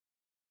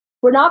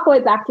 We're not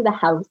going back to the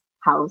house.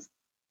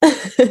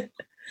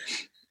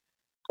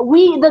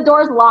 The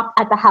door's locked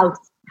at the house.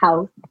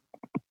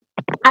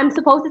 I'm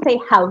supposed to say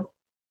house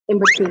in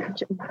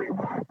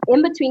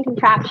between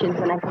contractions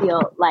when I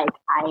feel like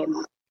I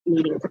am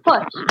needing to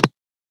push.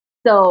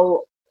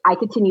 So I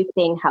continued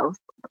saying house.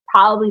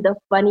 Probably the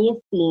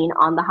funniest scene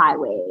on the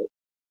highway,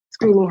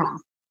 screaming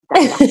house.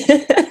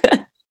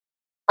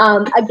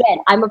 Again,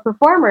 I'm a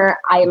performer.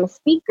 I am a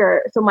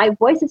speaker. So my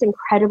voice is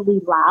incredibly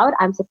loud.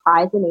 I'm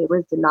surprised the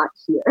neighbors did not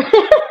hear.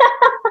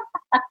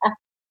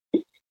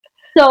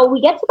 So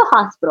we get to the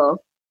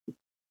hospital.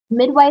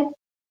 Midwife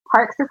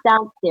parks us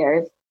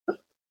downstairs,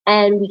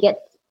 and we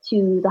get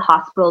to the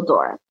hospital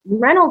door.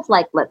 Reynolds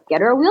like, let's get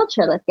her a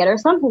wheelchair. Let's get her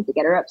something to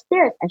get her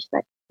upstairs. And she's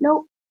like,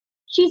 nope,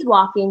 she's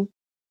walking.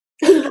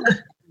 Like,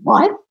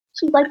 what?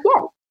 She's like,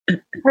 yes.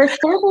 Her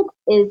cervix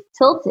is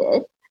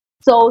tilted,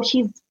 so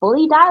she's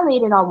fully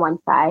dilated on one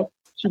side.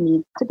 She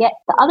needs to get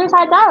the other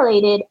side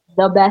dilated.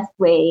 The best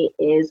way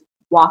is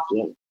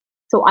walking.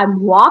 So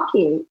I'm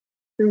walking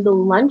through the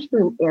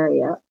lunchroom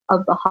area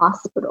of the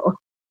hospital,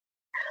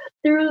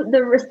 through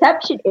the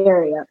reception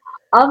area,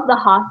 of the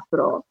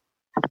hospital,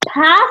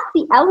 past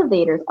the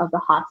elevators of the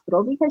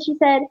hospital, because she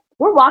said,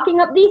 we're walking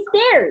up these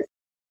stairs.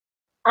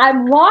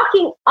 I'm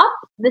walking up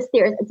the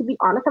stairs. And to be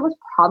honest, that was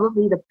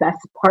probably the best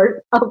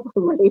part of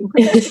labor.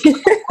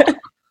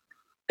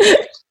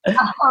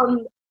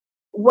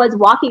 Was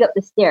walking up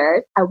the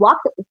stairs. I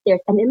walked up the stairs,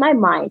 and in my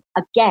mind,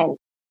 again,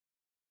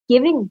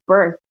 giving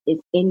birth is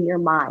in your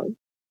mind.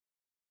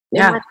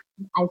 Yeah.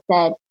 I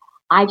said,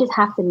 I just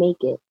have to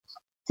make it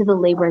to the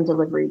labor and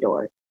delivery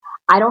doors.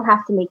 I don't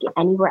have to make it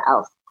anywhere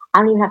else. I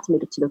don't even have to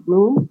make it to the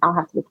room. I don't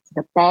have to make it to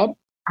the bed.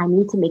 I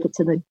need to make it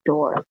to the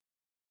door.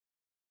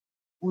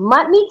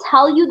 Let me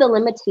tell you the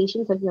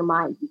limitations of your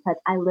mind, because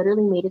I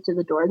literally made it to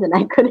the doors and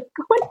I couldn't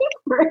go any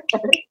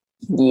further.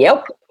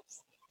 Yep.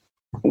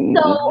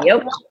 So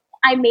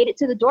I made it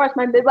to the doors.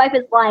 My midwife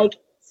is like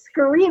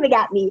screaming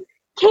at me,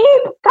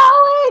 keep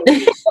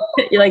going.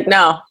 You're like,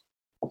 no.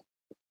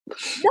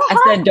 I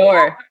said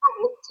door.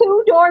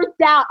 2 doors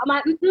down. I'm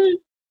like,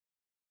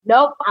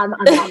 nope. I'm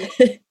and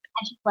she's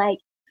like,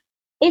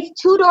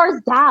 it's 2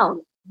 doors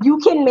down. You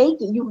can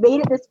make it. You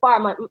made it this far.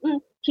 I'm like,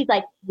 She's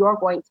like, you're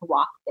going to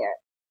walk there.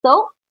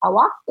 So I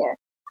walked there.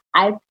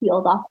 I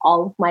peeled off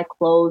all of my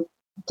clothes,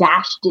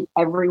 dashed it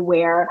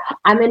everywhere.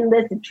 I'm in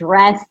this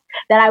dress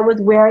that I was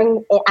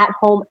wearing at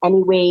home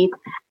anyways.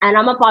 And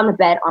I'm up on the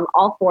bed on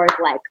all fours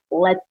like,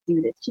 let's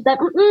do this. She's like,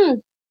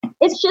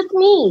 it's just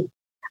me.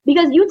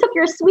 Because you took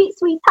your sweet,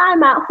 sweet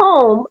time at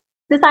home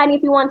deciding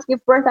if you want to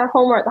give birth at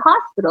home or at the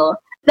hospital.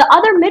 The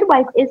other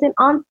midwife isn't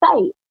on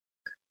site.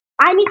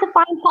 I need to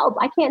find help.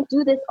 I can't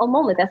do this a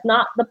moment. That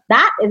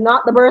is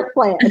not the birth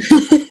plan.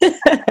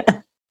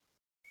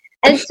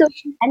 And so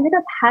she ended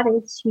up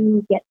having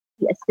to get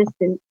the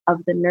assistance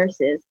of the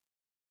nurses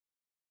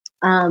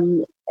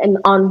in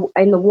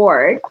the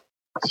ward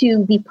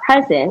to be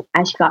present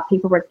as she got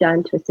paperwork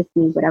done to assist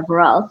me,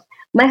 whatever else.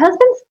 My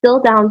husband's still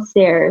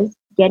downstairs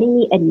getting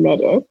me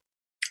admitted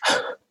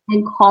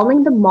and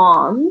calling the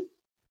moms.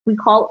 We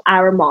call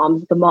our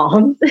moms the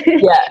moms.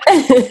 Yeah.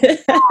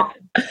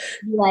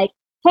 Like,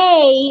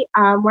 hey,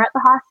 we're at the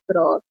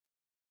hospital.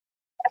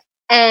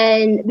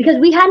 And because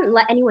we hadn't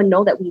let anyone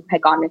know that we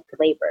had gone into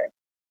labor,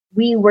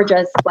 we were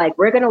just like,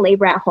 we're going to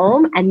labor at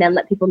home and then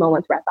let people know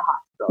once we're at the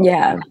hospital.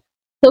 Yeah.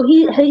 So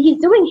he's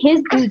doing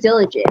his due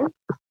diligence.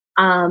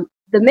 The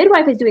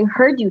midwife is doing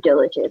her due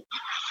diligence.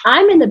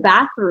 I'm in the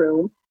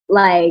bathroom,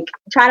 like,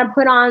 trying to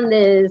put on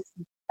this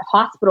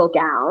hospital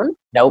gown.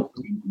 Nope.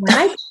 When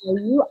I tell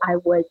you, I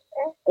was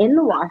in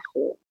the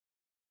washroom,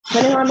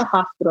 putting on the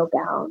hospital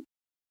gown,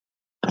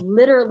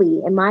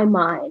 literally in my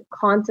mind,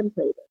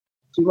 contemplating,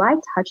 do I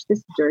touch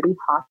this dirty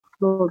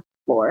hospital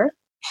floor?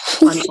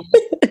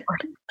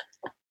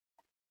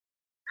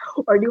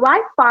 Or do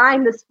I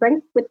find the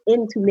strength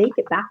within to make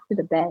it back to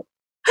the bed?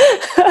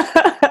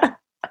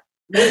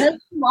 My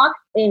husband walks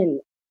in.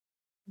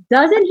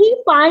 Doesn't he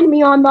find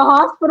me on the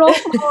hospital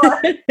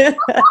floor?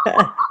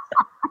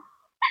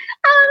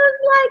 I was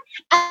like,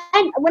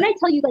 and when I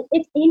tell you, like,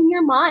 it's in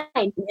your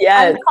mind.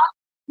 Yes. I'm not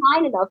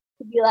mind enough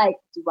to be like,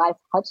 do I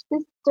touch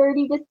this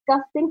dirty,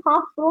 disgusting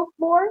hospital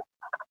floor?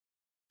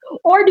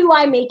 Or do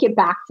I make it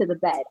back to the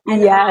bed?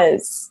 And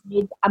yes.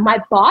 My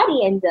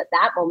body in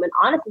that moment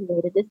honestly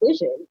made a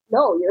decision.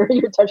 No,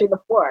 you're touching the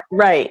floor.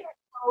 Right.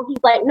 So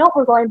he's like, no,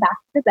 we're going back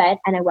to the bed.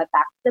 And I went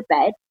back to the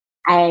bed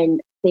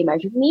and they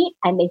measured me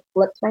and they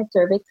flipped my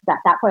cervix. At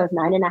that point, I was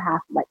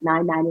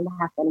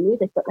 9.5 centimeters.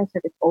 They flipped my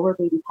cervix over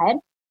baby's head,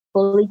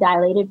 fully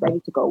dilated,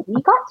 ready to go.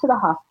 We got to the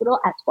hospital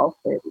at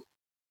 12:30.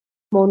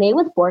 Monet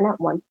was born at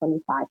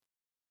 1:25.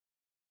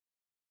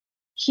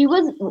 She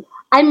was,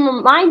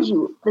 and mind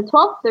you, the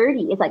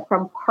 12:30 is like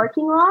from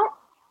parking lot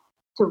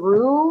to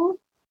room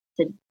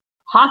to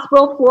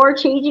hospital floor,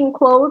 changing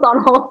clothes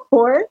on all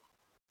fours,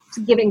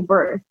 to giving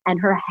birth, and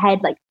her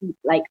head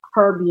like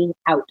her being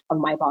out of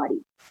my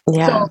body.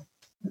 Yeah. So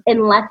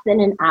in less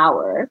than an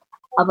hour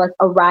of us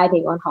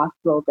arriving on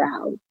hospital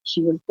grounds,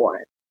 she was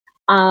born.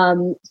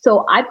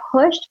 So I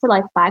pushed for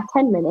like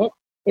 5-10 minutes.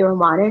 They were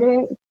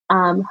monitoring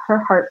her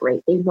heart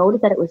rate. They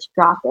noticed that it was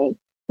dropping.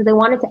 So they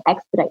wanted to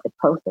expedite the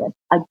process.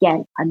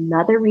 Again,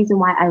 another reason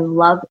why I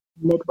love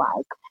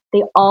midwives.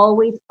 They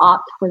always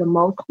opt for the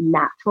most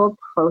natural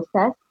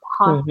process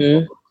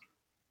possible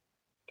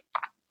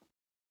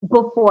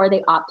before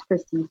they opt for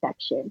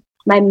C-section.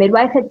 My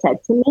midwife had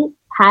said to me,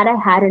 had I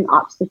had an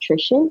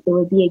obstetrician, it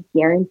would be a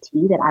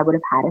guarantee that I would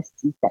have had a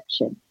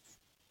C-section.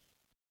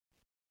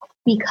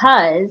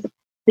 Because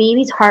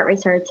baby's heart rate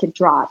started to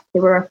drop. They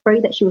were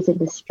afraid that she was in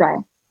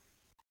distress.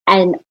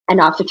 And an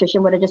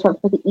obstetrician would have just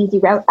went for the easy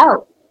route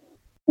out.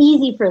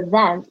 Easy for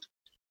them,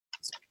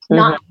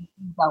 not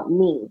about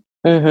me.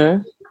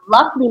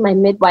 Luckily, my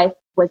midwife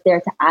was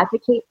there to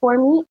advocate for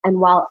me. And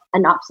while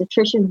an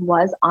obstetrician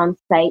was on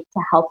site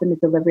to help in the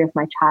delivery of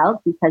my child,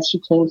 because she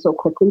came so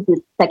quickly,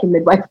 the second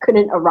midwife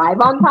couldn't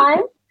arrive on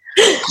time,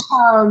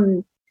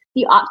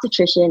 the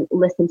obstetrician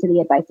listened to the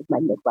advice of my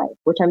midwife,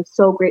 which I'm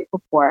so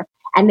grateful for.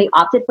 And they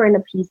opted for an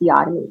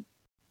episiotomy.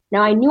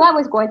 Now, I knew I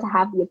was going to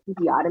have the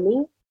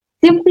episiotomy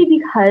simply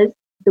because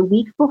the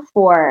week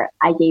before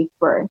I gave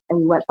birth, and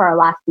we went for our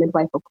last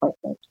midwife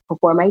appointment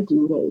before my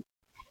due date,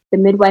 the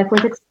midwife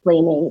was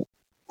explaining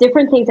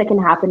different things that can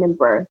happen in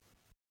birth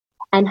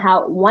and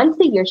how once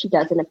a year she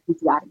does an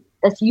episiotomy.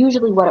 That's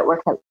usually what it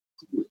works out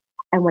to be.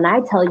 And when I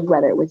tell you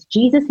whether it was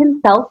Jesus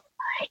himself,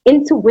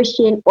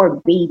 intuition,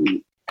 or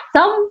baby,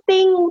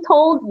 something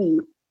told me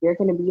you're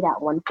going to be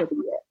that one for the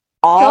year.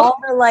 All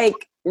the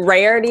like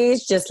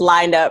rarities just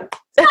lined up.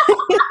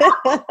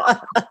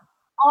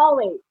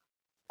 Always.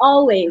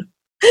 So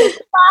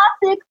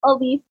classic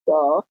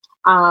Aliso.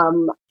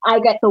 I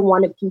get the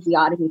one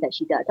episiotomy that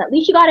she does. At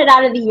least she got it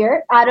out of the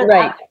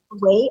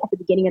way at the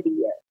beginning of the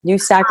year. You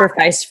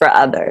sacrificed for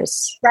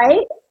others.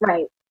 Right.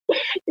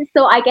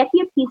 So I get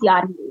the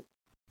episiotomy.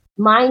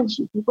 Mind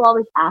you, people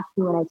always ask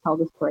me when I tell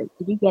the story,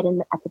 did you get in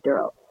the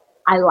epidural?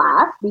 I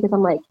laugh because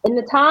I'm like, in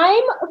the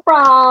time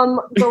from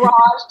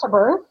garage to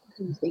birth,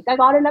 do you think I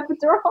got an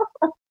epidural?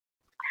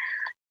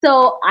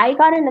 So I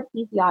got an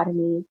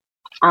episiotomy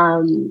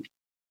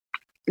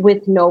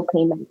with no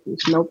pain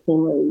medication, no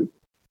pain relief.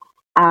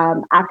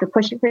 After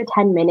pushing for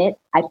 10 minutes,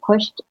 I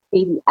pushed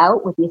baby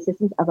out with the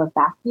assistance of a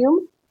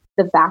vacuum.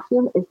 The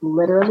vacuum is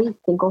literally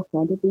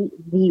single-handedly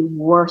the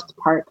worst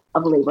part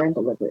of labor and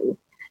delivery.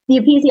 The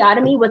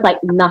episiotomy was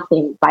like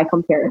nothing by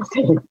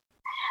comparison.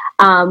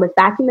 With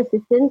vacuum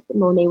assistance,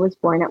 Monet was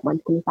born at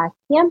 1:25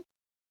 p.m.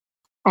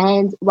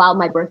 And while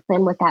my birth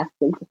plan was to have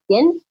skin to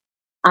skin,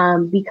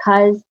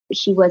 because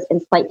she was in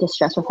slight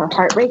distress with her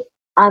heart rate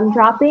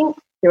dropping,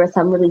 there was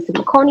some release of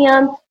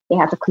meconium. They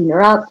had to clean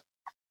her up.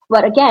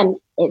 But again,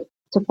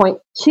 to point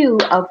two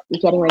of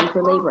getting ready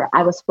for labor,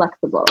 I was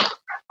flexible.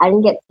 I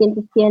didn't get skin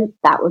to skin.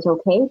 That was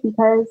okay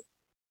because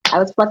I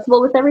was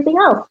flexible with everything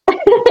else.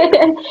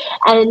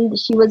 And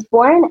she was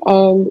born,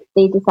 and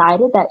they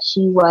decided that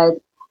she was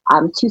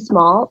too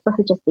small for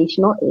her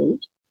gestational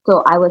age.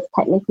 So I was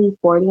technically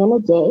 40 in a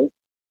day,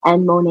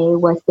 and Monet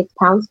was 6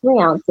 pounds, 3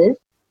 ounces.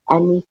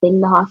 And we stayed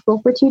in the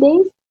hospital for 2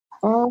 days,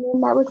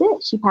 and that was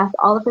it. She passed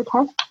all of her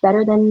tests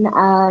better than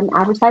an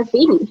average sized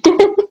baby.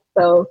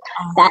 So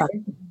that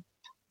is a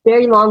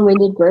very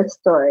long-winded birth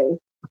story.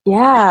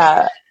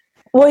 Yeah.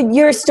 Well,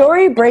 your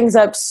story brings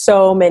up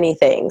so many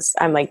things.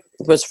 I'm like,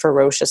 was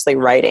ferociously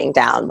writing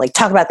down, like,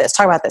 talk about this.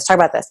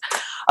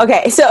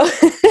 Okay. So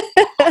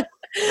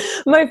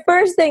my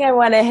first thing I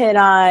want to hit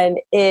on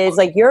is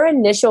like your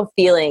initial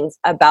feelings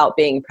about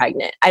being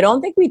pregnant. I don't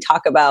think we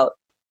talk about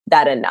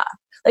that enough.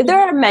 Like there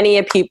are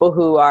many people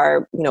who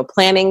are,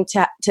 planning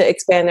to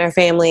expand their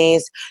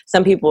families.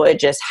 Some people, it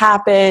just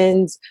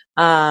happens.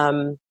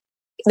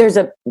 There's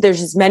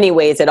just many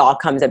ways it all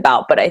comes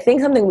about. But I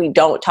think something we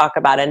don't talk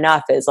about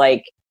enough is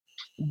like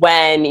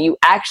when you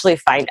actually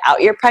find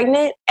out you're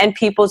pregnant and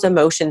people's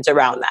emotions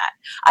around that.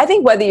 I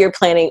think whether you're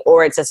planning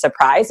or it's a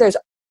surprise, there's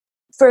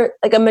for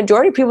like a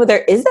majority of people,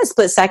 there is that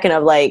split second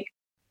of like,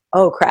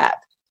 oh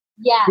crap.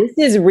 Yeah. This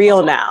is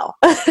real now.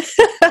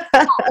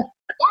 Yeah.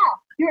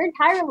 Your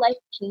entire life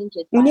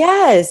changes.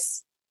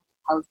 Yes.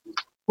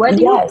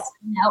 Whether you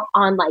find out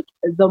on like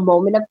the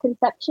moment of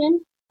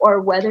conception or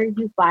whether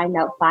you find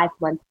out 5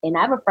 months in.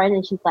 I have a friend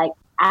and she's like,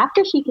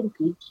 after she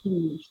conceived,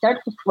 she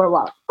started to throw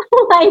up.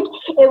 Like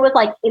it was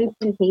like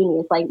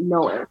instantaneous, like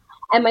nowhere.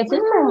 And my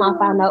sister-in-law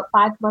found out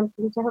 5 months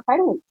into her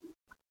pregnancy.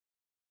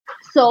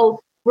 So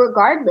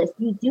regardless,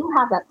 you do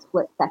have that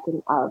split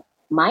second of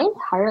my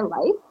entire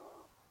life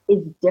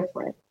is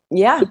different.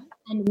 Yeah.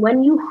 And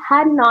when you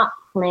had not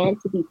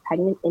planned to be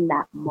pregnant in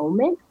that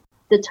moment,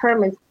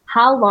 determines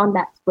how long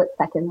that split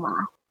second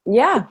lasts.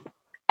 Yeah.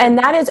 And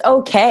that is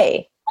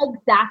okay.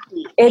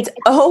 Exactly. It's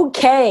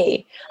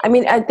okay. I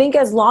mean, I think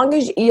as long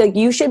as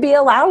you should be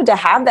allowed to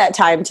have that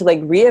time to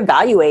like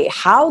reevaluate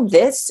how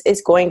this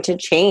is going to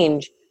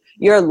change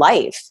your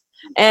life.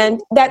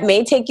 And that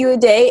may take you a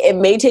day. It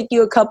may take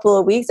you a couple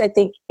of weeks. I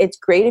think it's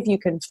great if you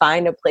can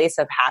find a place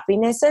of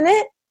happiness in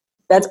it.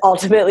 That's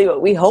ultimately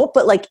what we hope.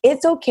 But like,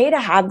 it's okay to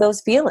have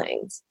those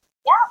feelings.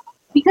 Yeah.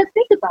 Because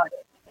think about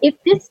it. If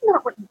this is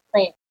not what you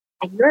planned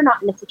and you're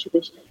not in a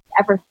situation that you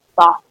ever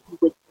thought you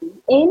would be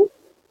in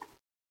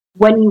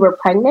when you were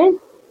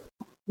pregnant,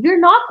 you're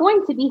not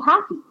going to be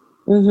happy.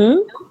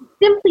 Mm-hmm.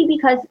 Simply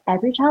because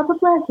every child's a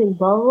blessing,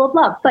 blah, blah,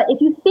 blah. But if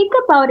you think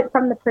about it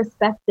from the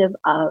perspective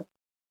of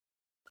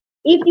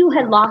if you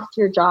had lost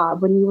your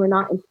job when you were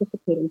not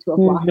anticipating to have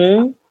lost your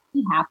job, would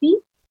you be happy?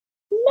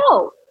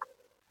 No.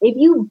 If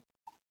you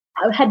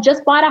had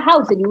just bought a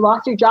house and you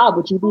lost your job,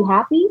 would you be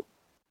happy?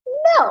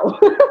 No.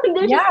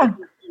 There's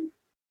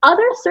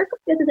other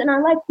circumstances in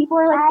our life. People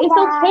are like, it's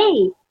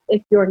okay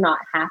if you're not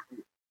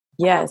happy.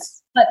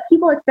 Yes. But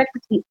people expect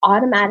us to be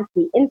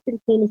automatically,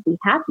 instantaneously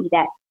happy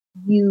that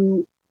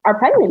you are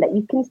pregnant, that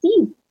you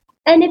conceived.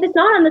 And if it's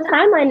not on the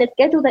timeline and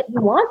schedule that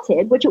you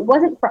wanted, which it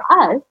wasn't for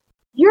us,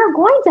 you're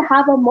going to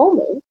have a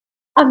moment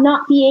of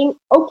not being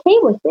okay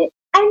with it.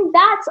 And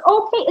that's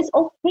okay. It's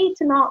okay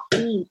to not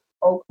be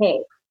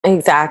okay.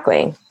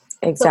 Exactly.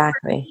 So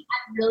for me,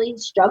 I really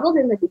struggled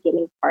in the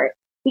beginning part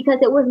because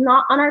it was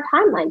not on our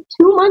timeline.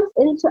 2 months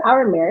into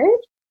our marriage,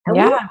 and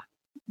we were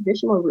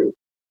traditional route.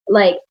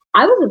 Like,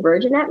 I was a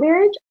virgin at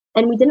marriage,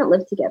 and we didn't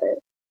live together.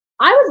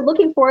 I was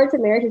looking forward to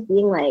marriage as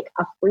being like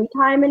a free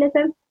time in a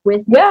sense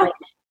with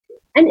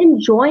and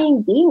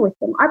enjoying being with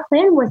them. Our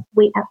plan was to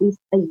wait at least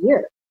a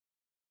year.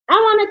 I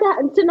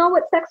wanted to know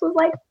what sex was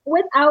like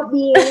without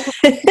being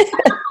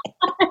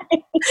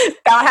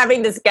without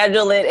having to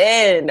schedule it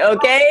in,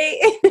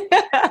 okay?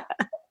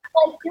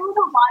 Like, there was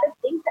a lot of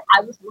things that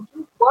I was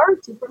looking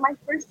forward to for my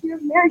first year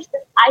of marriage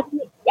that I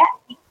didn't get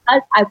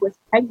because I was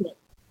pregnant.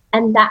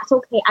 And that's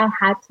okay. I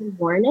had to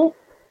mourn it,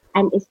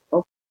 and it's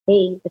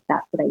okay if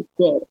that's what I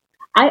did.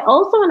 I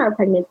also, in our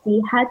pregnancy,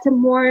 had to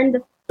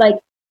mourn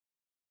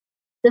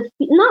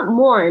not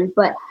mourn,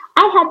 but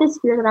I had this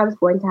fear that I was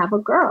going to have a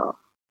girl.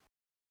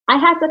 I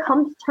had to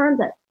come to terms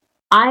that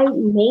I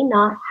may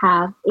not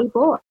have a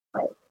boy.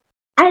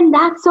 And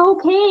that's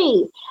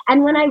okay.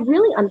 And when I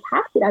really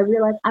unpacked it, I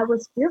realized I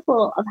was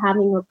fearful of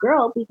having a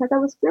girl because I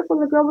was fearful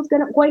the girl was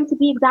going to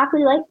be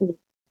exactly like me.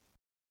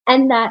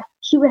 And that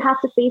she would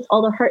have to face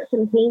all the hurts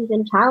and pains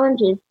and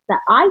challenges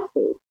that I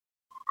faced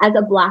as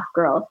a Black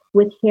girl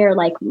with hair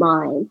like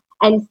mine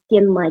and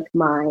skin like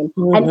mine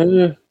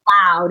and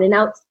loud and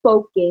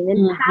outspoken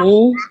and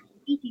passionate,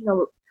 speaking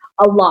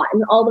a lot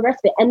and all the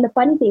rest of it. And the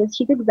funny thing is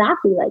she's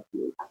exactly like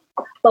me.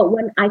 But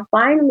when I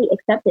finally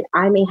accepted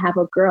I may have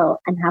a girl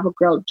and have a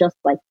girl just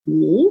like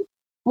me,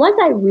 once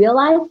I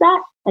realized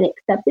that and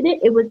accepted it,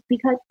 it was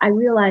because I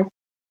realized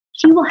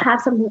she will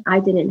have something I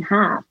didn't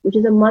have, which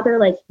is a mother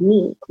like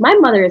me. My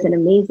mother is an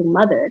amazing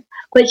mother,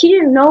 but she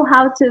didn't know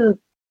how to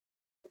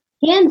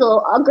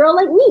handle a girl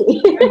like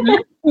me.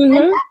 And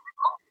that's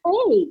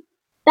okay.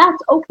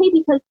 That's okay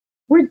because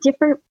we're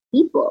different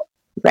people.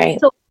 Right.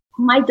 So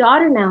my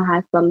daughter now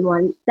has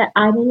someone that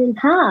I didn't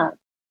have.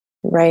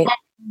 Right.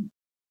 And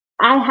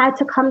I had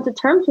to come to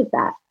terms with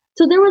that.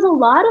 So there was a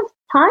lot of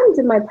times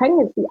in my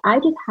pregnancy, I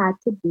just had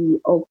to be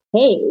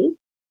okay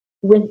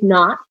with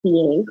not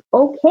being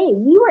okay.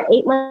 We were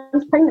 8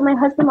 months pregnant. My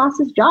husband lost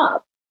his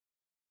job.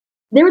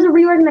 There was a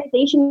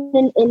reorganization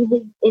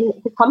in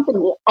his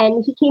company,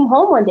 and he came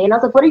home one day, and I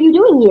was like, "What are you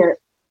doing here?"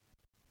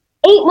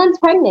 8 months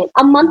pregnant,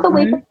 a month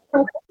away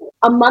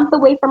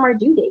from our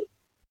due date.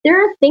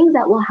 There are things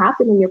that will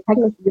happen in your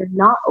pregnancy you're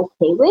not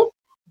okay with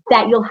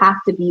that you'll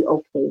have to be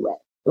okay with.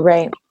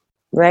 Right.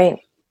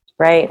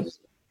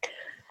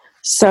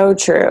 So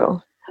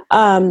true.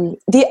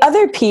 The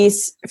other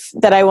piece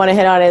that I want to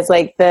hit on is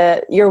like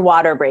your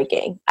water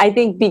breaking. I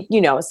think,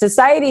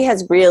 society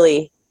has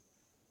really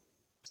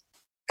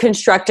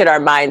constructed our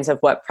minds of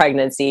what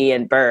pregnancy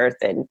and birth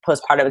and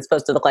postpartum is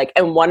supposed to look like.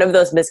 And one of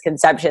those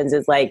misconceptions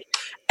is like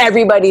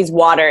everybody's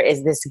water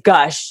is this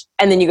gush,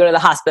 and then you go to the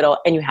hospital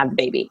and you have the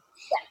baby.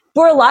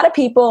 For a lot of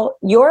people,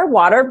 your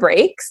water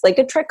breaks like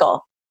a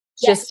trickle,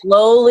 just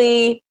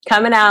slowly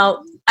coming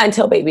out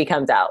until baby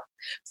comes out.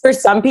 For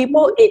some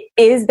people, it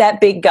is that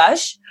big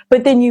gush,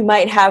 but then you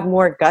might have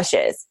more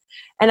gushes.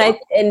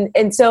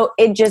 And so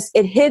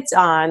it hits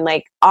on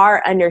like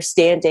our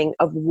understanding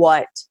of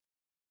what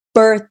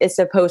birth is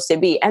supposed to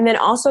be. And then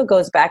also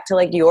goes back to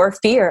like your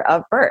fear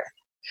of birth,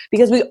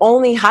 because we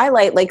only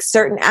highlight like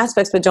certain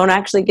aspects, but don't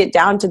actually get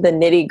down to the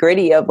nitty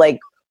gritty of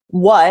like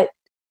what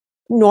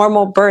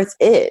normal birth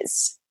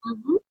is.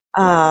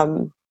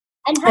 And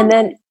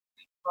then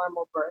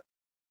normal birth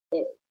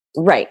is.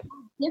 Right.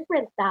 How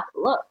different that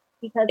looks,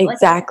 because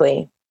exactly.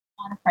 Like, a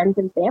lot of friends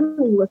and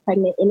family who was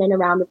pregnant in and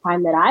around the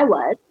time that I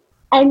was.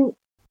 And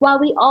while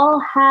we all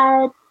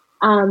had,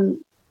 4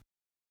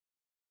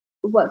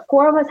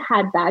 of us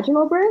had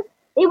vaginal birth,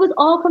 it was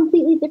all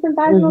completely different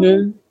vaginal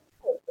birth.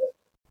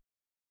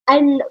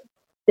 And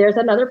there's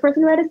another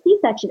person who had a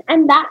C-section,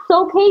 and that's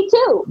okay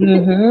too.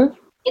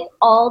 It's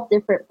all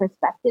different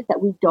perspectives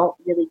that we don't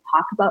really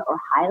talk about or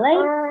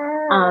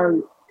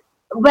highlight.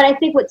 But I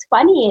think what's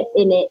funny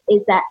in it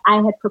is that I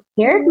had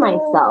prepared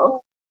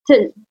myself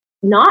to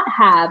not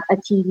have a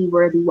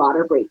TV-worthy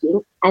water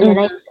breaking, and then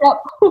I ended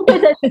up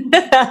with a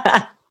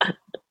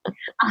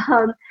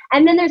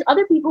and then there's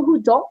other people who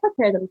don't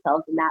prepare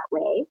themselves in that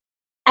way,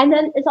 and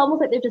then it's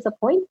almost like they're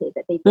disappointed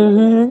that they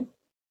think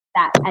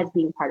that as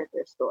being part of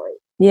their story.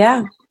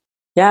 Yeah.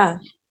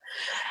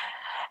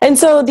 And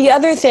so the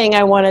other thing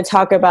I want to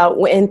talk about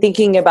in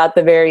thinking about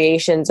the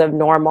variations of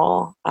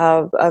normal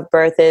of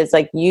birth is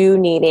like you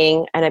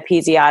needing an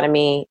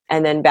episiotomy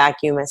and then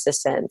vacuum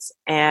assistance.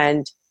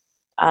 And,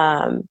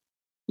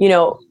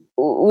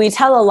 we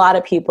tell a lot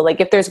of people,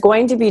 like if there's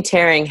going to be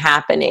tearing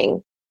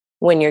happening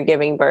when you're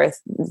giving birth,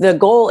 the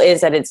goal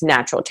is that it's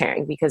natural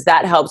tearing, because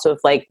that helps with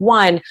like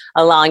one,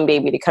 allowing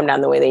baby to come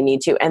down the way they need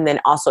to, and then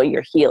also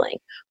your healing.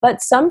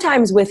 But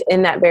sometimes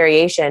within that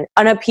variation,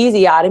 an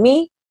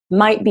episiotomy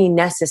might be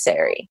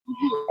necessary.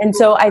 And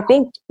so I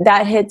think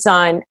that hits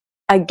on,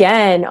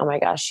 again, oh my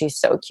gosh, she's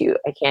so cute.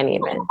 I can't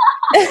even.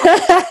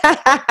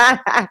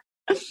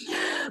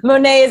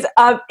 Monet is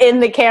up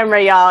in the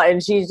camera, y'all,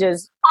 and she's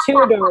just too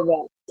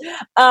adorable.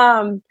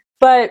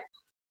 But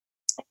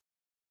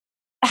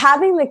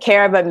having the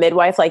care of a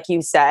midwife, like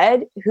you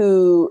said,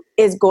 who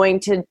is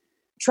going to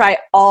try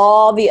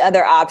all the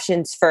other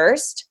options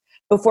first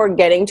before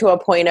getting to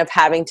a point of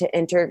having to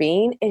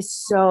intervene is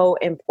so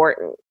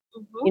important.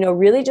 you know,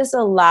 really just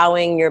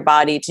allowing your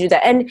body to do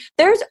that. And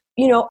there's,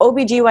 you know,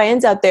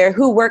 OBGYNs out there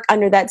who work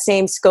under that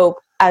same scope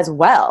as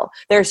well.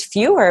 There's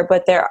fewer,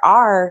 but there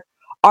are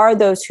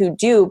those who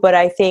do. But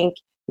I think,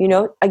 you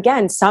know,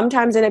 again,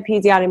 sometimes an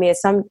episiotomy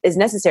is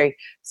necessary.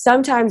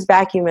 Sometimes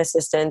vacuum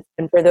assistance,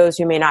 and for those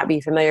who may not be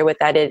familiar with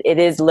that, it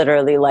is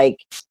literally like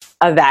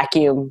a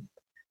vacuum.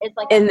 It's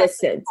like in this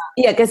sense.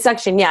 Yeah, because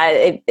suction,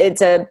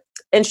 it's a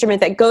instrument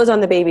that goes on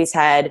the baby's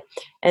head,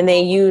 and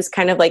they use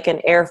kind of like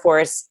an air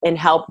force and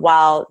help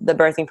while the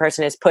birthing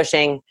person is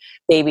pushing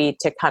baby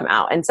to come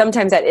out. And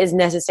sometimes that is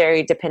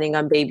necessary depending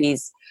on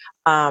baby's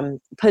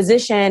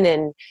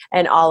position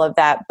and all of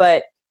that.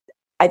 But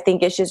I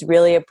think it's just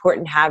really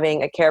important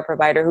having a care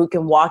provider who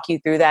can walk you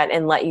through that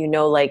and let you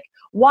know like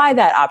why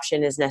that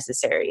option is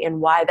necessary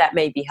and why that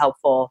may be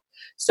helpful.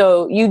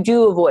 So you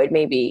do avoid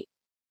maybe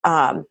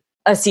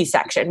a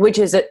C-section, which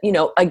is, you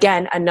know,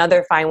 again,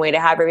 another fine way to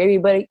have a baby,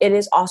 but it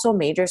is also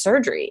major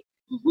surgery.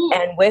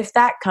 And with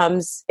that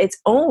comes its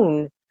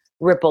own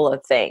ripple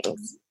of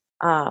things.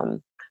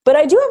 But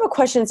I do have a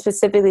question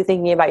specifically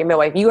thinking about your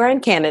midwife. You are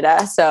in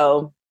Canada,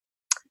 so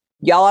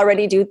y'all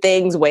already do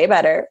things way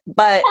better.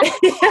 But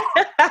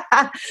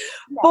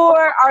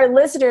for our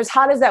listeners,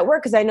 how does that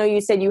work? Because I know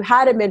you said you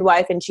had a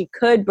midwife and she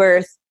could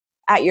birth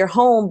at your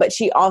home, but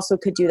she also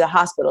could do the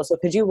hospital. So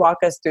could you walk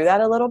us through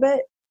that a little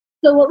bit?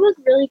 So what was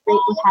really great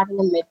with having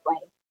a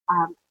midwife,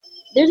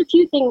 there's a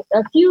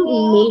few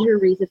major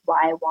reasons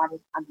why I wanted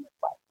a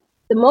midwife.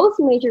 The most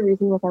major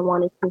reason was I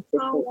wanted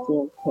consistency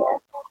in care.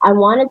 I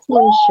wanted to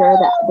ensure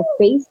that the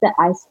face that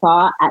I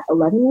saw at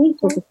 11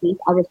 weeks was the face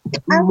I was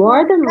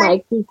more than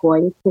likely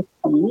going to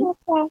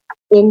see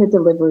in the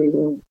delivery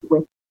room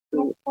with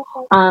me.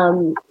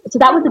 So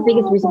that was the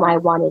biggest reason why I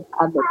wanted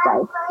a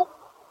midwife.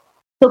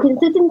 So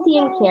consistency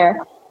in care.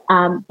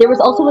 There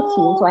was also a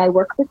team, so I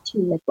worked with 2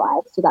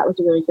 midwives, so that was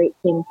a really great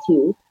thing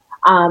too.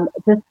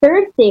 The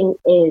third thing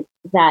is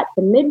that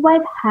the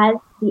midwife has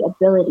the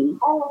ability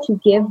to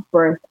give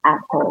birth at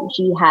home.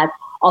 She has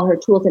all her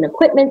tools and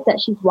equipment that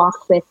she's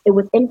walked with. It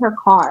was in her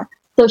car.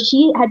 So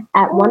she had,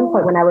 at one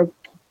point when I was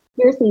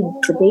seriously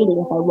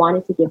debating if I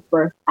wanted to give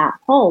birth at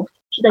home,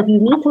 she's like, you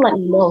need to let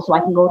me know so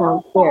I can go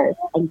downstairs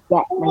and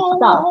get my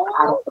stuff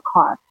out of the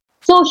car.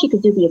 So she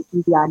could do the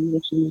episiotomy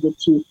if she needed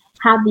to,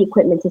 have the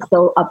equipment to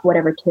sew up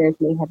whatever tears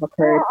may have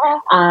occurred,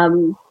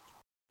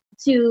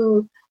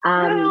 to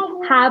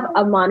have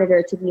a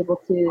monitor to be able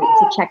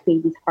to check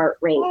baby's heart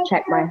rate,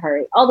 check my heart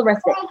rate, all the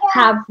rest of it,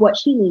 have what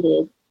she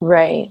needed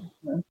right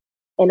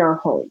in our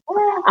home.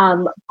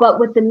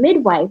 But with the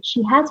midwife,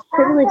 she has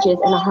privileges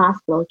in a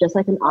hospital, just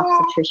like an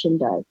obstetrician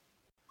does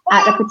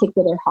at a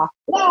particular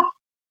hospital.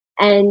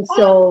 And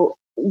so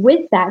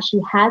with that, she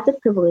has the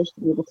privilege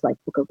to be able to like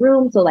book a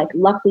room. So like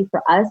luckily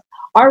for us,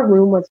 our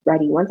room was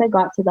ready. Once I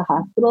got to the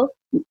hospital,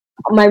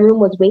 my room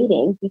was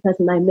waiting because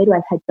my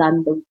midwife had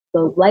done the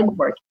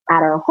legwork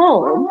at our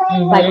home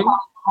by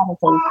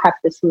saying, prep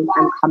this room,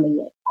 I'm coming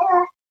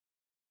in.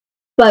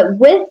 But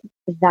with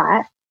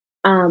that,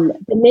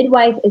 the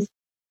midwife is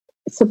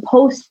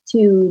supposed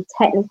to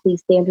technically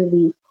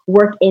standardly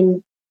work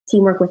in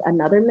teamwork with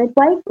another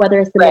midwife, whether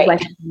it's the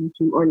midwife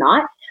team or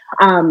not.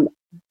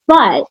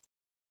 But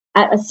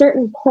at a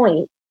certain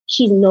point,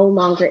 she's no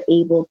longer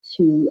able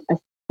to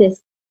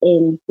assist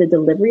in the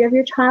delivery of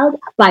your child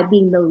by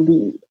being the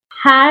lead.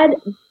 Had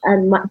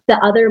the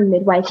other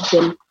midwife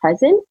been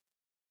present,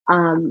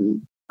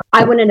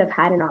 I wouldn't have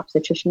had an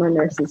obstetrician or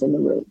nurses in the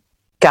room.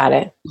 Got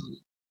it.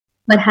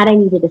 But had I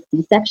needed a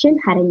C-section,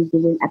 had I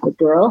needed an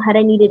epidural, had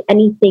I needed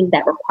anything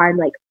that required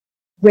like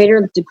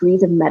greater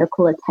degrees of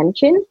medical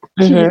attention,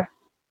 she would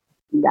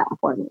do that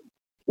for me.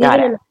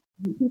 Even in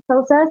the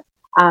process,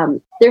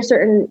 there's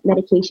certain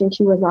medications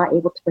she was not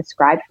able to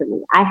prescribe for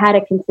me. I had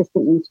a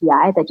consistent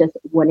UTI that just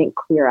wouldn't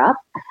clear up.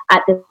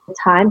 At the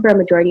time, for a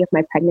majority of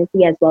my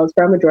pregnancy, as well as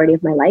for a majority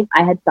of my life,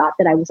 I had thought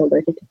that I was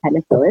allergic to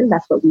penicillin.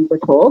 That's what we were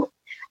told.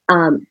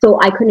 So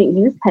I couldn't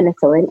use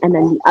penicillin. And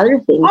then the other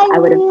things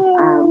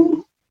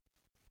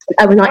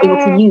I was not able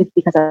to use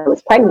because I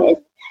was pregnant.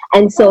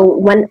 And so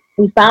when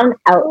we found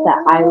out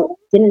that I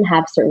didn't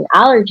have certain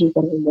allergies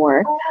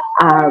anymore,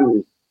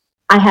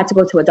 I had to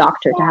go to a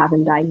doctor to have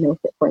him diagnose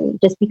it for me,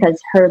 just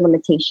because her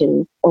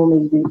limitations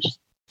only reached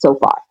so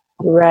far.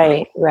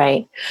 Right.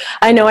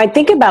 I know. I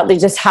think about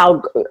just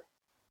how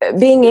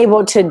being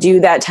able to do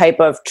that type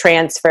of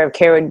transfer of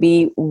care would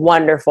be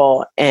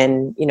wonderful.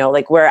 And, you know,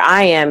 like where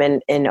I am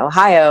in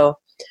Ohio,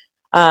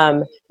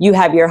 you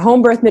have your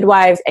home birth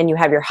midwives and you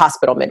have your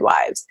hospital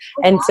midwives.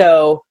 And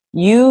so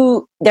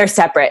they're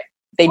separate.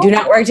 They do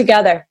not work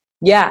together.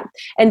 Yeah.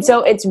 And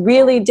so it's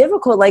really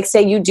difficult. Like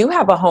say you do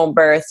have a home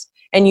birth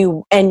and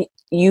you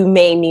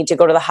may need to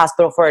go to the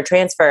hospital for a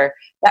transfer.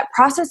 That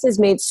process is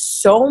made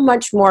so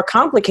much more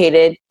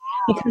complicated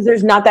because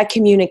there's not that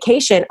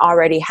communication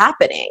already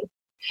happening.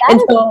 That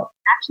is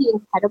actually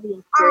incredibly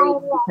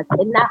infuriating because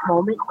in that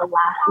moment, the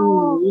last thing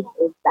you need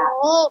is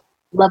that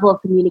level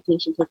of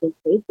communication taking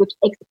place, which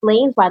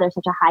explains why there's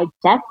such a high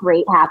death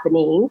rate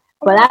happening.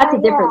 But that's a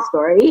different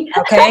story.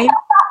 Okay.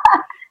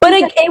 But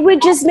it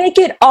would just make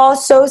it all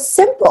so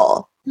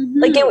simple.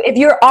 Like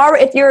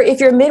if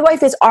your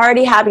midwife is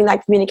already having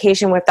that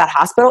communication with that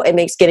hospital, it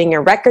makes getting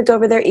your records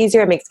over there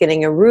easier. It makes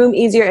getting a room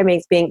easier. It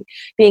makes being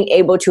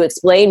able to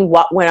explain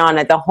what went on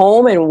at the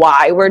home and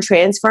why we're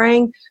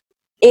transferring.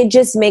 It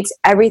just makes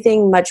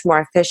everything much more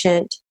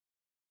efficient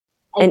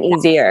and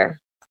easier.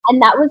 And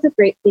that was a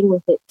great thing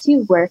with it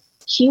too, where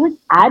she was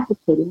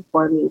advocating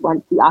for me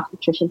once the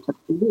obstetrician took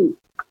the lead.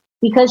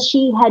 Because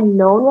she had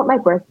known what my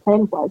birth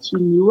plan was, she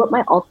knew what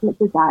my ultimate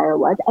desire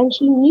was, and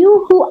she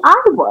knew who I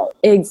was.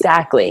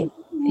 Exactly.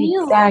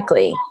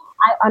 Exactly.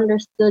 I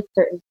understood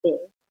certain things.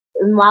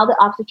 And while the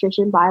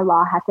obstetrician by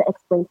law had to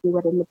explain to me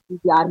what an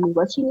episiotomy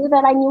was, she knew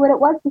that I knew what it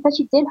was because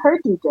she did her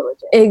due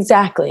diligence.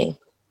 Exactly.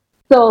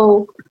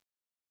 So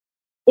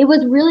it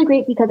was really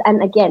great because,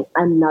 and again,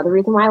 another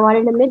reason why I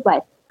wanted a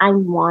midwife, I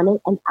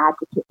wanted an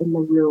advocate in the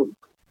room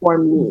for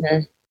me.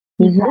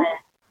 Because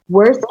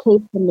worst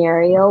case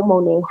scenario,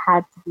 Monet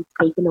had to be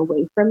taken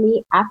away from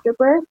me after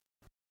birth,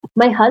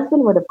 my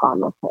husband would have gone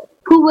with her.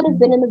 Who would have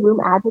been in the room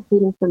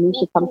advocating for me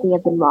should something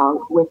have been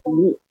wrong with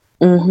me?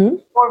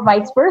 Or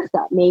vice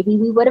versa. Maybe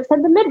we would have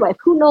said the midwife.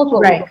 Who knows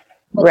what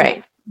would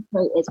have.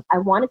 Is I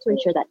wanted to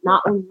ensure that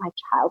not only my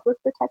child was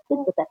protected,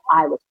 but that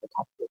I was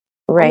protected.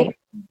 Right.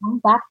 Going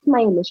back to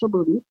my initial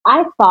belief,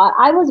 I thought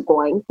I was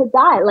going to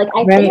die. Like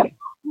I think it was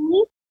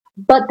me,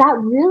 but that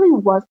really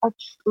was a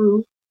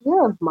true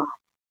fear of mine.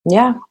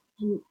 Yeah.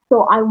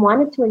 So I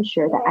wanted to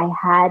ensure that I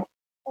had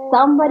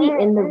somebody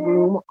in the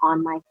room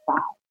on my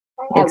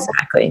side.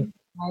 Exactly.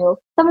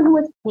 Someone who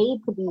was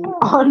paid to be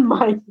on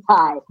my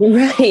side.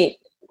 Right.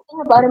 The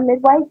thing about a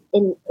midwife,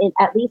 in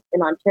at least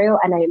in Ontario,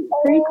 and I'm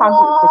pretty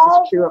confident this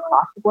is true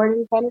across the board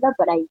in Canada,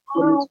 but I need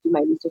to do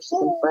my research to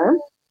confirm,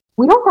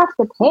 we don't have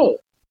to pay.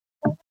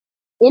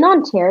 In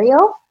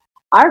Ontario,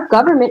 our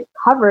government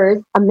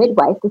covers a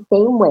midwife the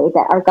same way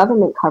that our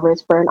government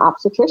covers for an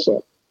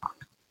obstetrician.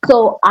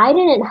 So I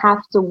didn't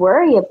have to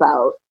worry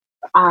about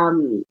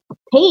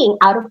paying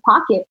out of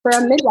pocket for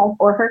a midwife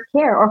or her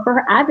care or for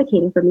her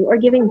advocating for me or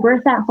giving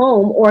birth at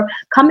home or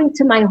coming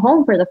to my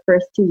home for the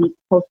first 2 weeks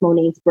post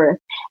Monet's birth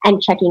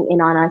and checking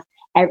in on us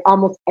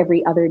almost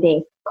every other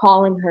day,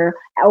 calling her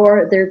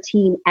or their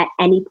team at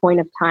any point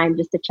of time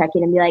just to check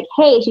in and be like,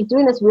 hey, she's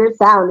doing this weird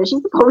sound. Is she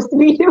supposed to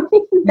be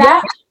doing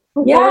that?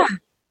 Yeah.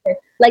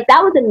 Like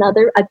that was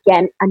another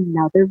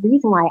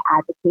reason why I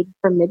advocated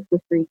for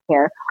midwifery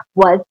care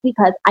was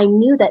because I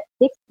knew that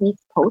 6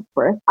 weeks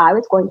post-birth, I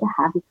was going to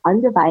have this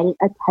undivided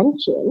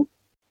attention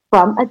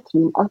from a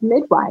team of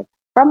midwives,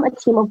 from a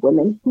team of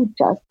women who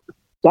just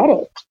get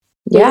it.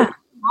 They're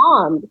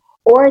moms,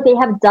 or they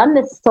have done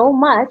this so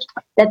much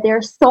that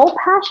they're so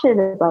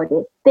passionate about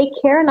it. They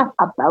care enough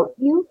about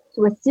you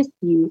to assist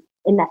you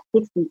in that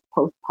 6 weeks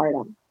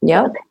postpartum.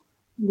 Yeah.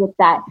 With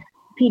that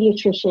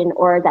pediatrician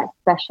or that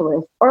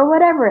specialist or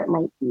whatever it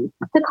might be,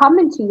 to come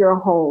into your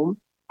home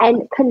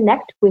and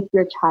connect with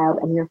your child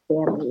and your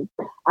family,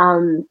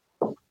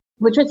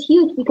 which was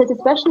huge because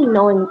especially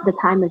knowing the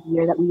time of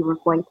year that we were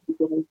going to be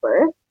giving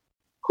birth,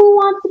 who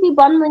wants to be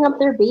bundling up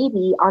their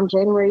baby on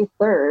January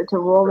 3rd to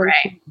roll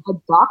into a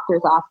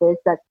doctor's office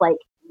that's like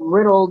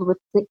riddled with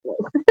sickness?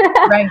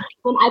 Right.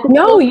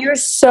 No, you're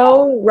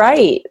so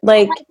right.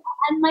 Like,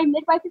 and my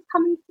midwife is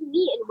coming to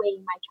me and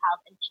weighing my child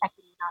and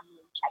checking in on me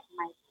and checking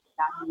my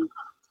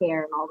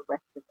care and all the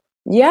rest of it.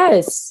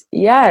 Yes,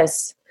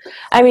 yes.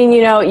 I mean,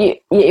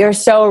 you're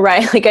so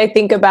right. Like I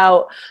think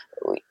about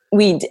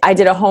I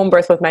did a home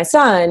birth with my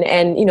son,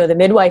 and the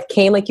midwife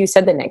came, like you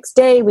said, the next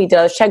day. We did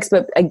those checks,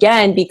 but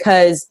again,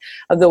 because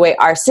of the way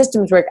our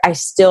systems work, I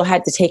still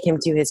had to take him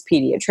to his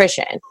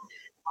pediatrician.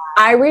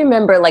 I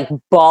remember like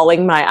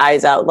bawling my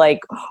eyes out, like,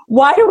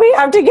 why do we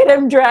have to get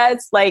him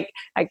dressed? Like,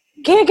 I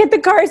can't get the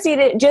car seat.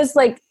 It just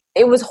like,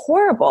 it was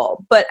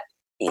horrible. But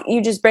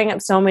you just bring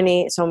up so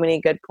many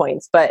good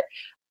points. But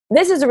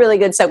this is a really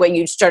good segue.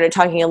 You started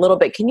talking a little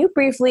bit. Can you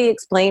briefly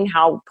explain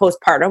how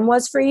postpartum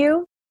was for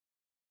you?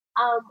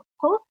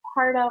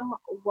 Postpartum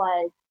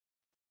was,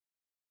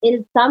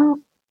 in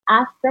some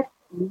aspects,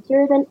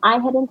 easier than I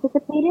had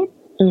anticipated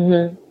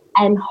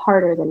and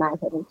harder than I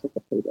had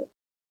anticipated.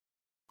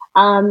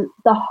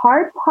 The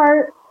hard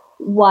part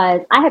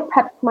was I had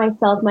prepped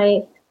myself.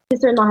 My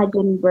sister-in-law had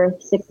given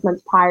birth 6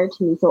 months prior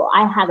to me, so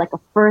I had like a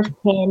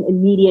first-hand,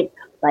 immediate,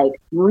 like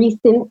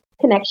recent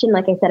connection.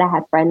 Like I said, I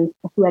had friends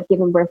who had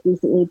given birth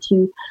recently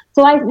too,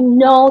 so I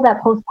know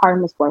that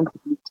postpartum is going to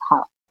be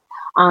tough.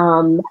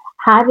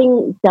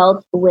 Having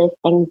dealt with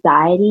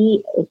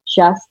anxiety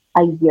just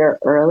a year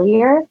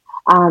earlier,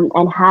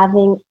 and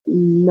having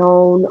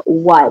known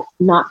what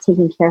not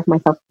taking care of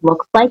myself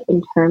looks like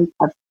in terms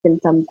of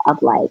symptoms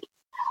of like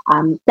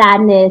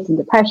sadness and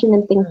depression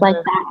and things like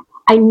that,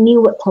 I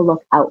knew what to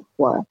look out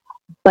for.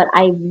 But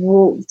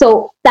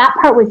so that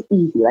part was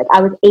easy. Like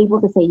I was able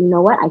to say, you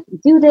know what, I can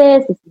do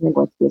this. This isn't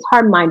going to be as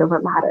hard, mind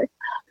over matter.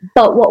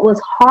 But what was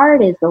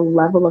hard is the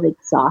level of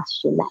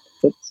exhaustion that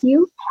hits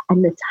you,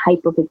 and the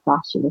type of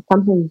exhaustion is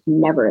something you've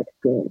never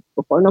experienced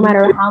before. No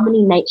matter how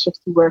many night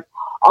shifts you work,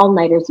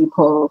 all-nighters you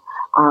pull,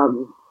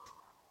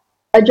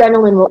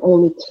 adrenaline will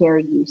only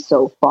carry you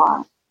so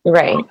far.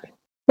 Right.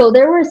 So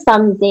there were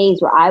some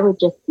days where I would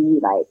just be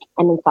like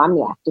an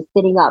insomniac, just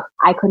sitting up.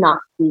 I could not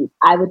sleep.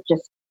 I would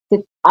just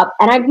sit up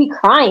and I'd be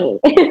crying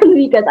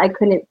because I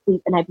couldn't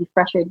sleep, and I'd be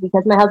frustrated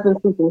because my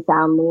husband's sleeping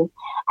soundly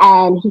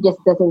and he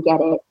just doesn't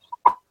get it.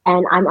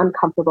 And I'm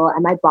uncomfortable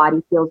and my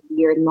body feels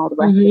weird and all the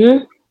rest of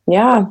it.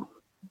 Yeah.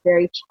 It's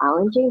very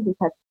challenging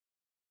because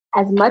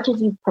as much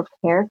as you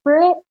prepare for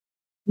it,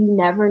 you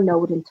never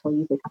know it until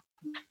you've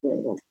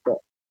experienced it.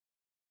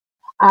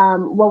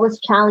 What was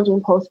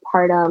challenging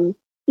postpartum,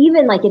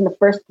 even like in the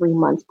first 3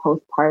 months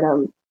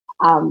postpartum,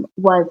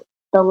 was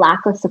the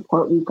lack of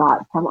support we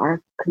got from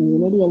our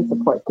community and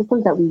support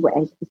systems that we were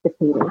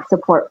anticipating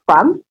support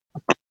from.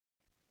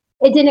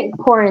 It didn't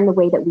pour in the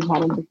way that we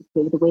had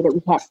anticipated, the way that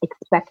we had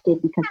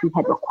expected, because we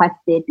had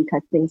requested,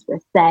 because things were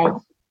said.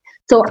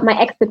 So my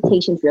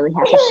expectations really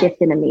had to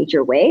shift in a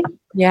major way.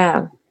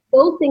 Yeah.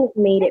 Those things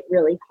made it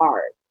really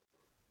hard.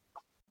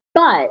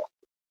 But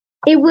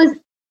it was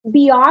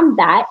beyond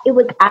that, it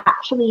was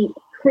actually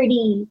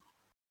pretty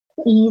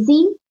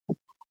easy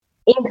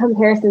in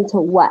comparison to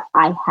what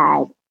I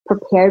had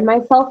prepared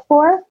myself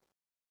for.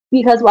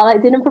 Because while I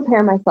didn't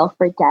prepare myself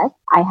for death,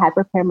 I had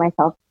prepared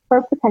myself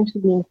for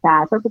potentially being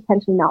sad, for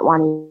potentially not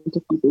wanting to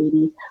see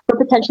babies, for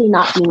potentially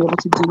not being able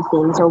to do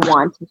things or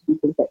wanting to do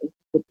things that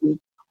interested me,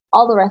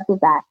 all the rest of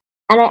that.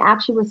 And I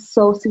actually was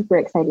so super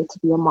excited to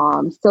be a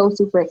mom, so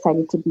super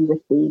excited to be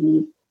with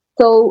baby,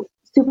 so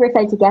super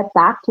excited to get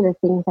back to the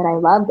things that I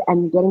loved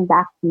and getting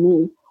back to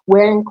me,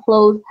 wearing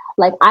clothes.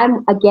 Like,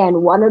 I'm,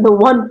 again, one of the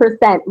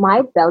 1%.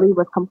 My belly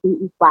was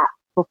completely flat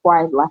before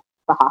I left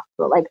the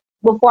hospital, like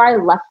before I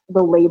left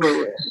the labor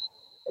room.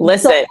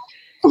 Listen,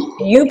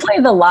 you play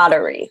the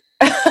lottery.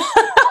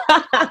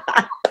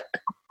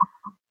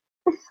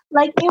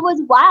 Like, it was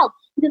wild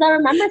because I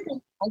remember saying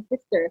to my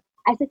sister,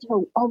 I said to her,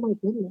 oh my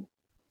goodness,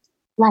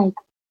 like,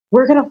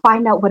 we're going to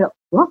find out what it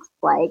looks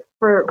like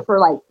for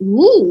like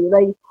me.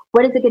 Like,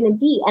 what is it going to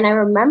be? And I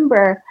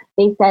remember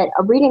they said,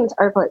 reading this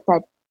article, it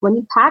said, when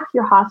you pack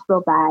your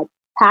hospital bag,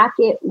 pack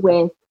it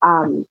with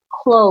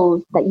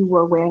clothes that you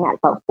were wearing at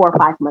about 4 or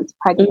 5 months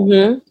pregnant.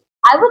 Mm-hmm.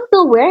 I was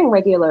still wearing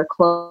regular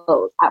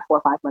clothes at 4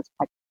 or 5 months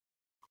pregnant.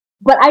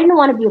 But I didn't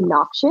want to be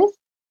obnoxious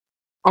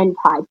and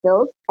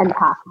pride-filled and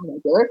pack my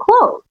regular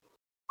clothes.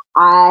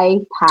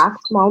 I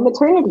packed my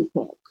maternity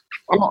pants.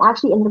 And I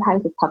actually ended up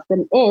having to tuck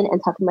them in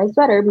and tuck in my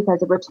sweater because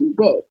they were too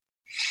big.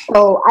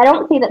 So I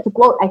don't say that to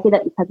gloat. I say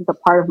that because it's a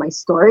part of my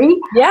story.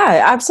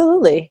 Yeah,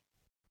 absolutely.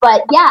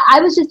 But yeah,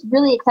 I was just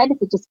really excited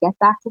to just get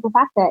back to the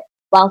fact that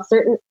while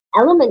certain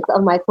elements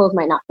of my clothes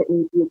might not fit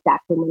me the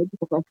exact same way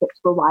because my hips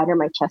were wider,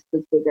 my chest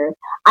was bigger,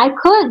 I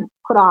could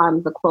put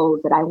on the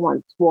clothes that I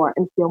once wore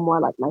and feel more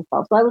like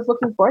myself. So I was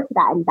looking forward to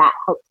that, and that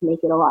helped to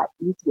make it a lot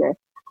easier.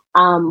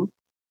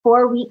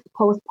 4 weeks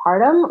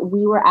postpartum,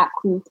 we were at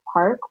Queen's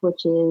Park,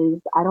 which is,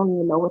 I don't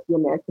even know what the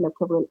American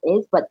equivalent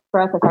is, but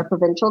for us, it's our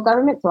provincial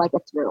government, so I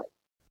guess we're like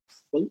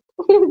state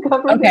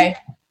government. Okay.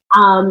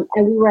 And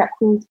we were at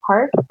Queen's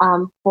Park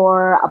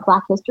for a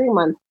Black History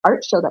Month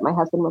art show that my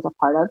husband was a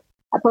part of.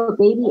 I put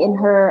baby in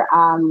her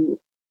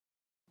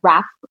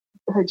rack,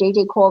 her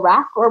JJ Cole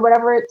rack or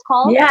whatever it's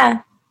called.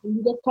 Yeah. And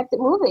we just kept it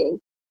moving.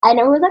 And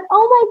I was like,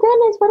 oh my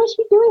goodness, what is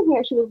she doing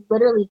here? She was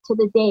literally to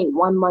the day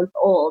 1 month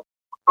old.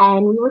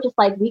 And we were just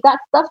like, we got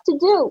stuff to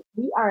do.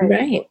 We are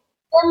right.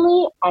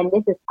 Family, and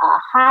this is a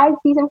high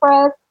season for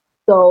us.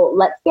 So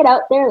let's get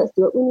out there. Let's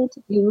do what we need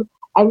to do.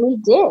 And we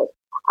did.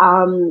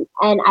 And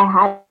I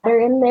had her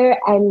in there,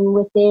 and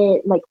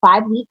within like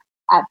 5 weeks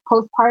at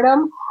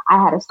postpartum,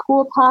 I had a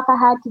school talk I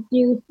had to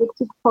do. 6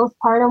 weeks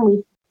postpartum,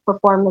 we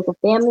performed as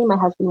a family. My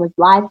husband was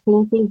live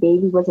painting.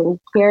 Baby was in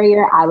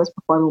carrier. I was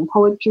performing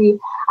poetry.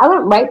 I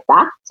went right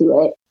back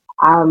to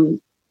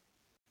it.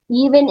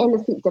 Even in the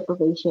sleep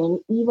deprivation,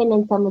 even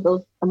in some of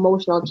those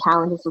emotional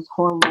challenges, those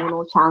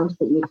hormonal challenges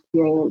that you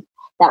experience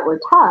that were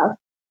tough,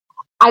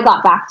 I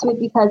got back to it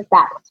because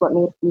that's what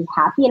made me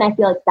happy. And I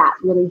feel like that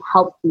really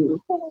helped me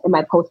in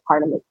my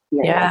postpartum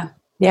experience. Yeah.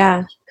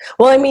 Yeah.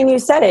 Well, I mean, you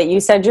said it. You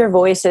said your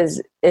voice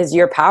is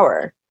your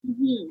power.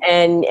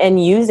 Mm-hmm.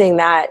 And using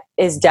that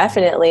is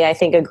definitely, I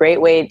think, a great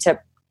way to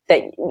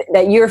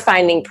that you're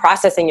finding,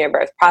 processing your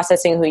birth,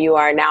 processing who you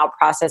are now,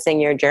 processing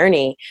your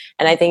journey.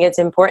 And I think it's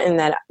important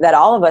that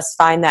all of us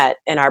find that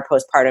in our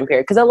postpartum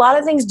period, because a lot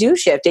of things do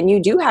shift and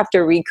you do have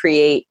to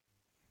recreate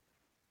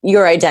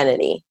your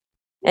identity.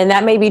 And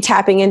that may be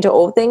tapping into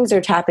old things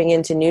or tapping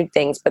into new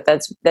things, but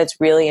that's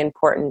really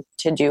important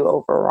to do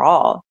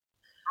overall.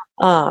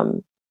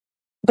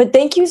 But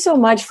thank you so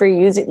much for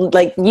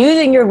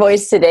using your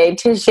voice today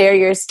to share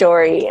your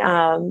story.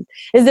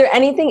 Is there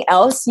anything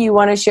else you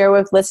want to share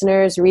with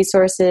listeners,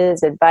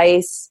 resources,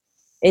 advice,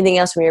 anything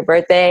else from your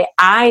birthday?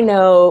 I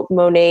know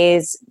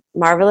Monet's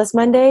Marvelous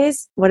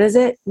Mondays. What is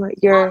it?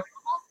 Your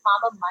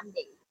Mama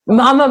Mondays.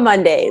 Mama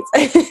Mondays.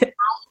 Series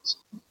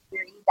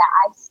that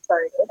I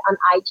started on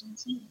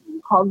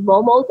IGTV called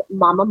Momo's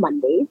Mama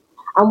Mondays.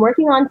 I'm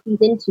working on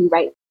season 2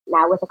 right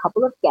now with a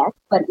couple of guests,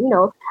 but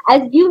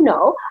as you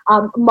know,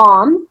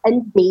 moms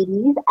and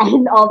babies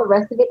and all the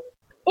rest of it,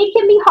 it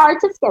can be hard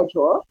to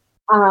schedule.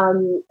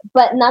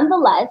 But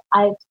nonetheless,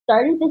 I've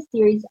started this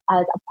series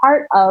as a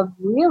part of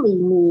really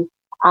me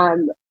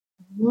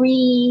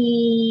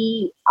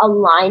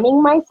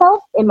realigning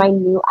myself in my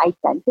new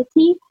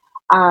identity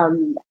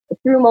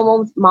through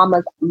Momo's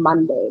Mama's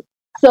Monday.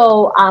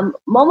 So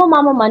Momo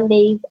Mama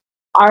Mondays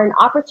are an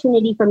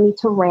opportunity for me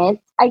to rant,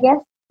 I guess.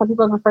 Some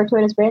people refer to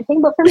it as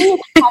ranting, but for me,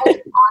 it's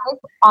having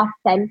honest,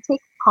 authentic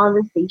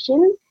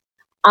conversations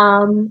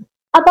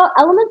about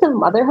elements of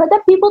motherhood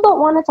that people don't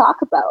want to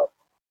talk about.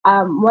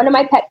 One of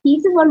my pet peeves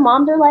is when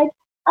moms are like,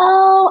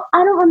 "Oh,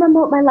 I don't remember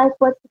what my life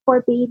was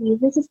before babies.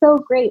 This is so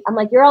great." I'm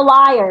like, "You're a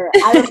liar."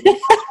 I remember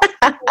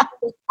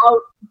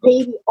without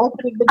baby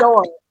opening the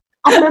door.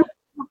 I remember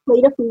a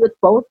plate of food with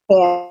both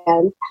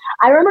hands.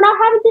 I remember not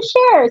having to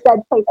share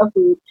said plate of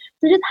food.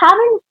 So just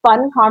having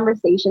fun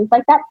conversations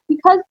like that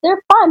because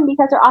they're fun,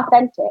 because they're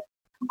authentic.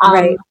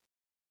 Right.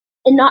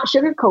 And not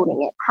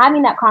sugarcoating it.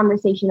 Having that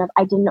conversation of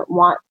I didn't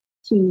want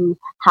to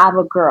have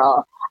a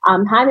girl.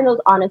 Having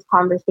those honest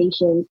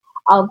conversations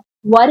of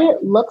what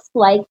it looks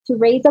like to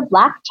raise a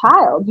Black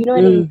child. You know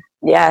what I mean?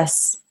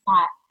 Yes.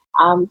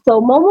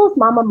 So Momo's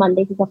Mama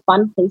Mondays is a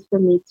fun place for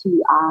me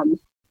to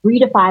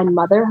redefine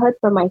motherhood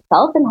for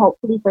myself and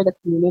hopefully for the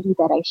community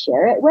that I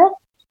share it with.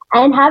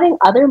 And having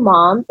other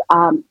moms,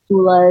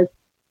 doulas,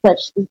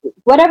 such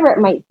whatever it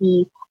might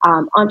be,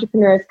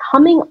 entrepreneurs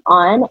coming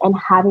on and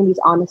having these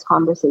honest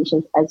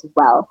conversations as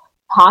well,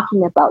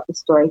 talking about the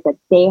stories that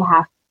they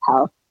have to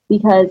tell.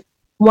 Because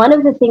one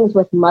of the things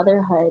with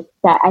motherhood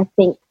that I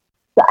think,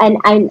 and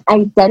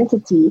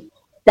identity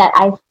that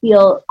I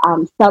feel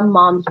some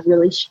moms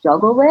really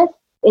struggle with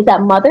is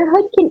that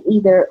motherhood can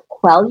either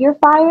quell your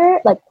fire,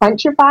 like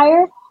quench your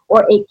fire,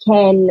 or it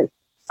can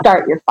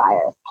start your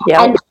fire. Yep.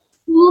 And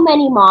too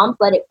many moms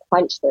let it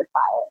quench their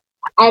fire.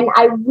 And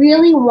I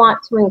really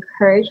want to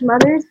encourage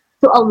mothers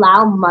to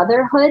allow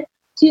motherhood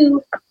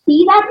to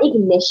see that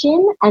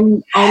ignition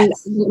and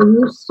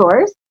new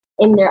source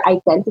in their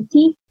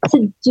identity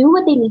to do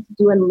what they need to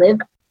do and live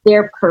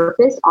their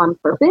purpose on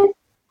purpose.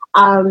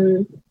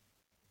 And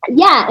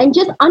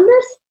just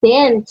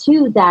understand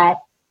too that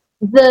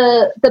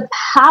the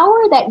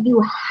power that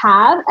you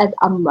have as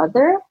a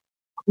mother,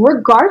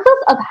 regardless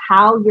of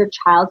how your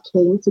child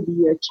came to be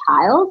your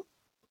child,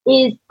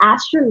 is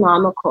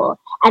astronomical.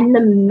 And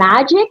the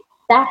magic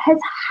that has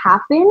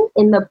happened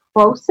in the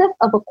process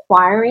of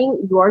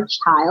acquiring your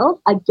child,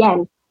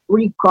 again,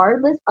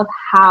 regardless of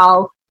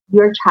how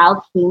your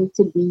child came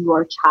to be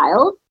your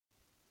child,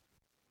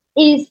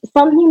 is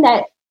something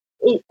that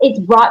it's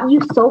brought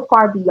you so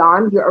far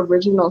beyond your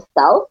original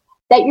self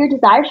that your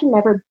desire should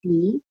never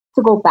be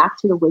to go back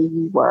to the way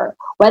you were,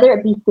 whether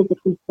it be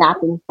physically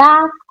snapping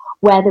back,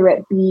 whether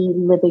it be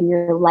living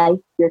your life,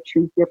 your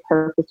truth, your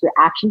purpose, your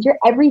actions, your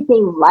everyday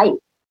life,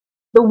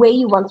 the way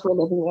you once were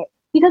living it.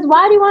 Because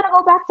why do you want to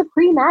go back to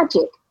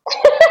pre-magic?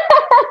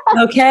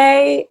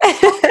 Okay.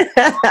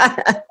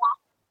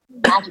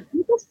 Magic.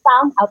 You just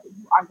found out that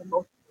you are the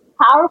most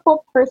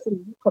powerful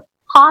person you could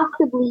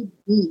possibly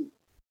be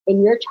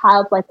in your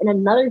child's life, in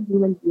another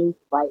human being's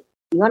life.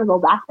 You want to go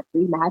back to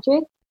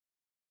pre-magic?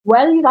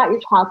 Whether you got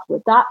your child through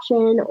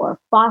adoption or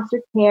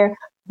foster care,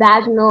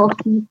 vaginal,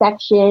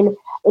 C-section,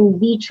 in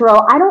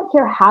vitro, I don't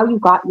care how you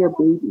got your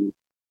baby.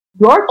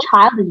 Your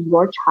child is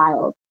your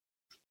child,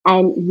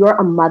 and you're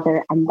a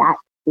mother, and that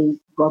is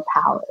your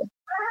power.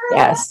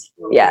 Yes.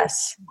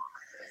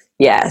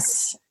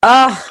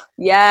 Oh,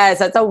 yes.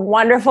 That's a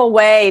wonderful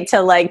way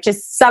to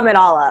just sum it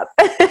all up.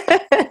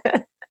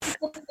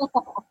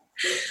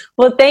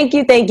 Well, thank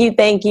you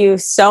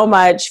so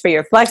much for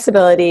your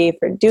flexibility,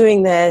 for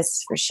doing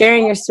this, for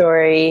sharing your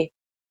story,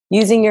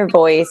 using your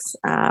voice.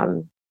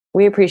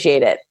 We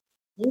appreciate it.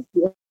 Thank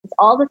you. It's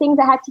all the things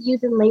I had to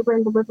use in labor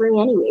and delivery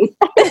anyways.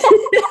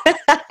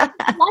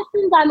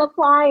 Lessons I'm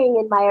applying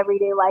in my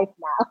everyday life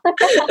now.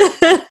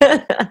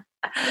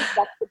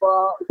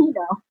 Flexible,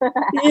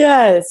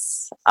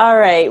 Yes. All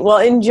right. Well,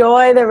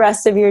 enjoy the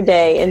rest of your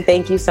day, and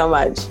thank you so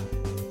much.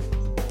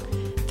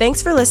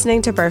 Thanks for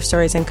listening to Birth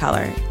Stories in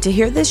Color. To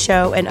hear this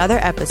show and other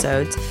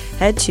episodes,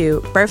 head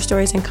to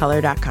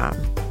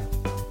birthstoriesincolor.com.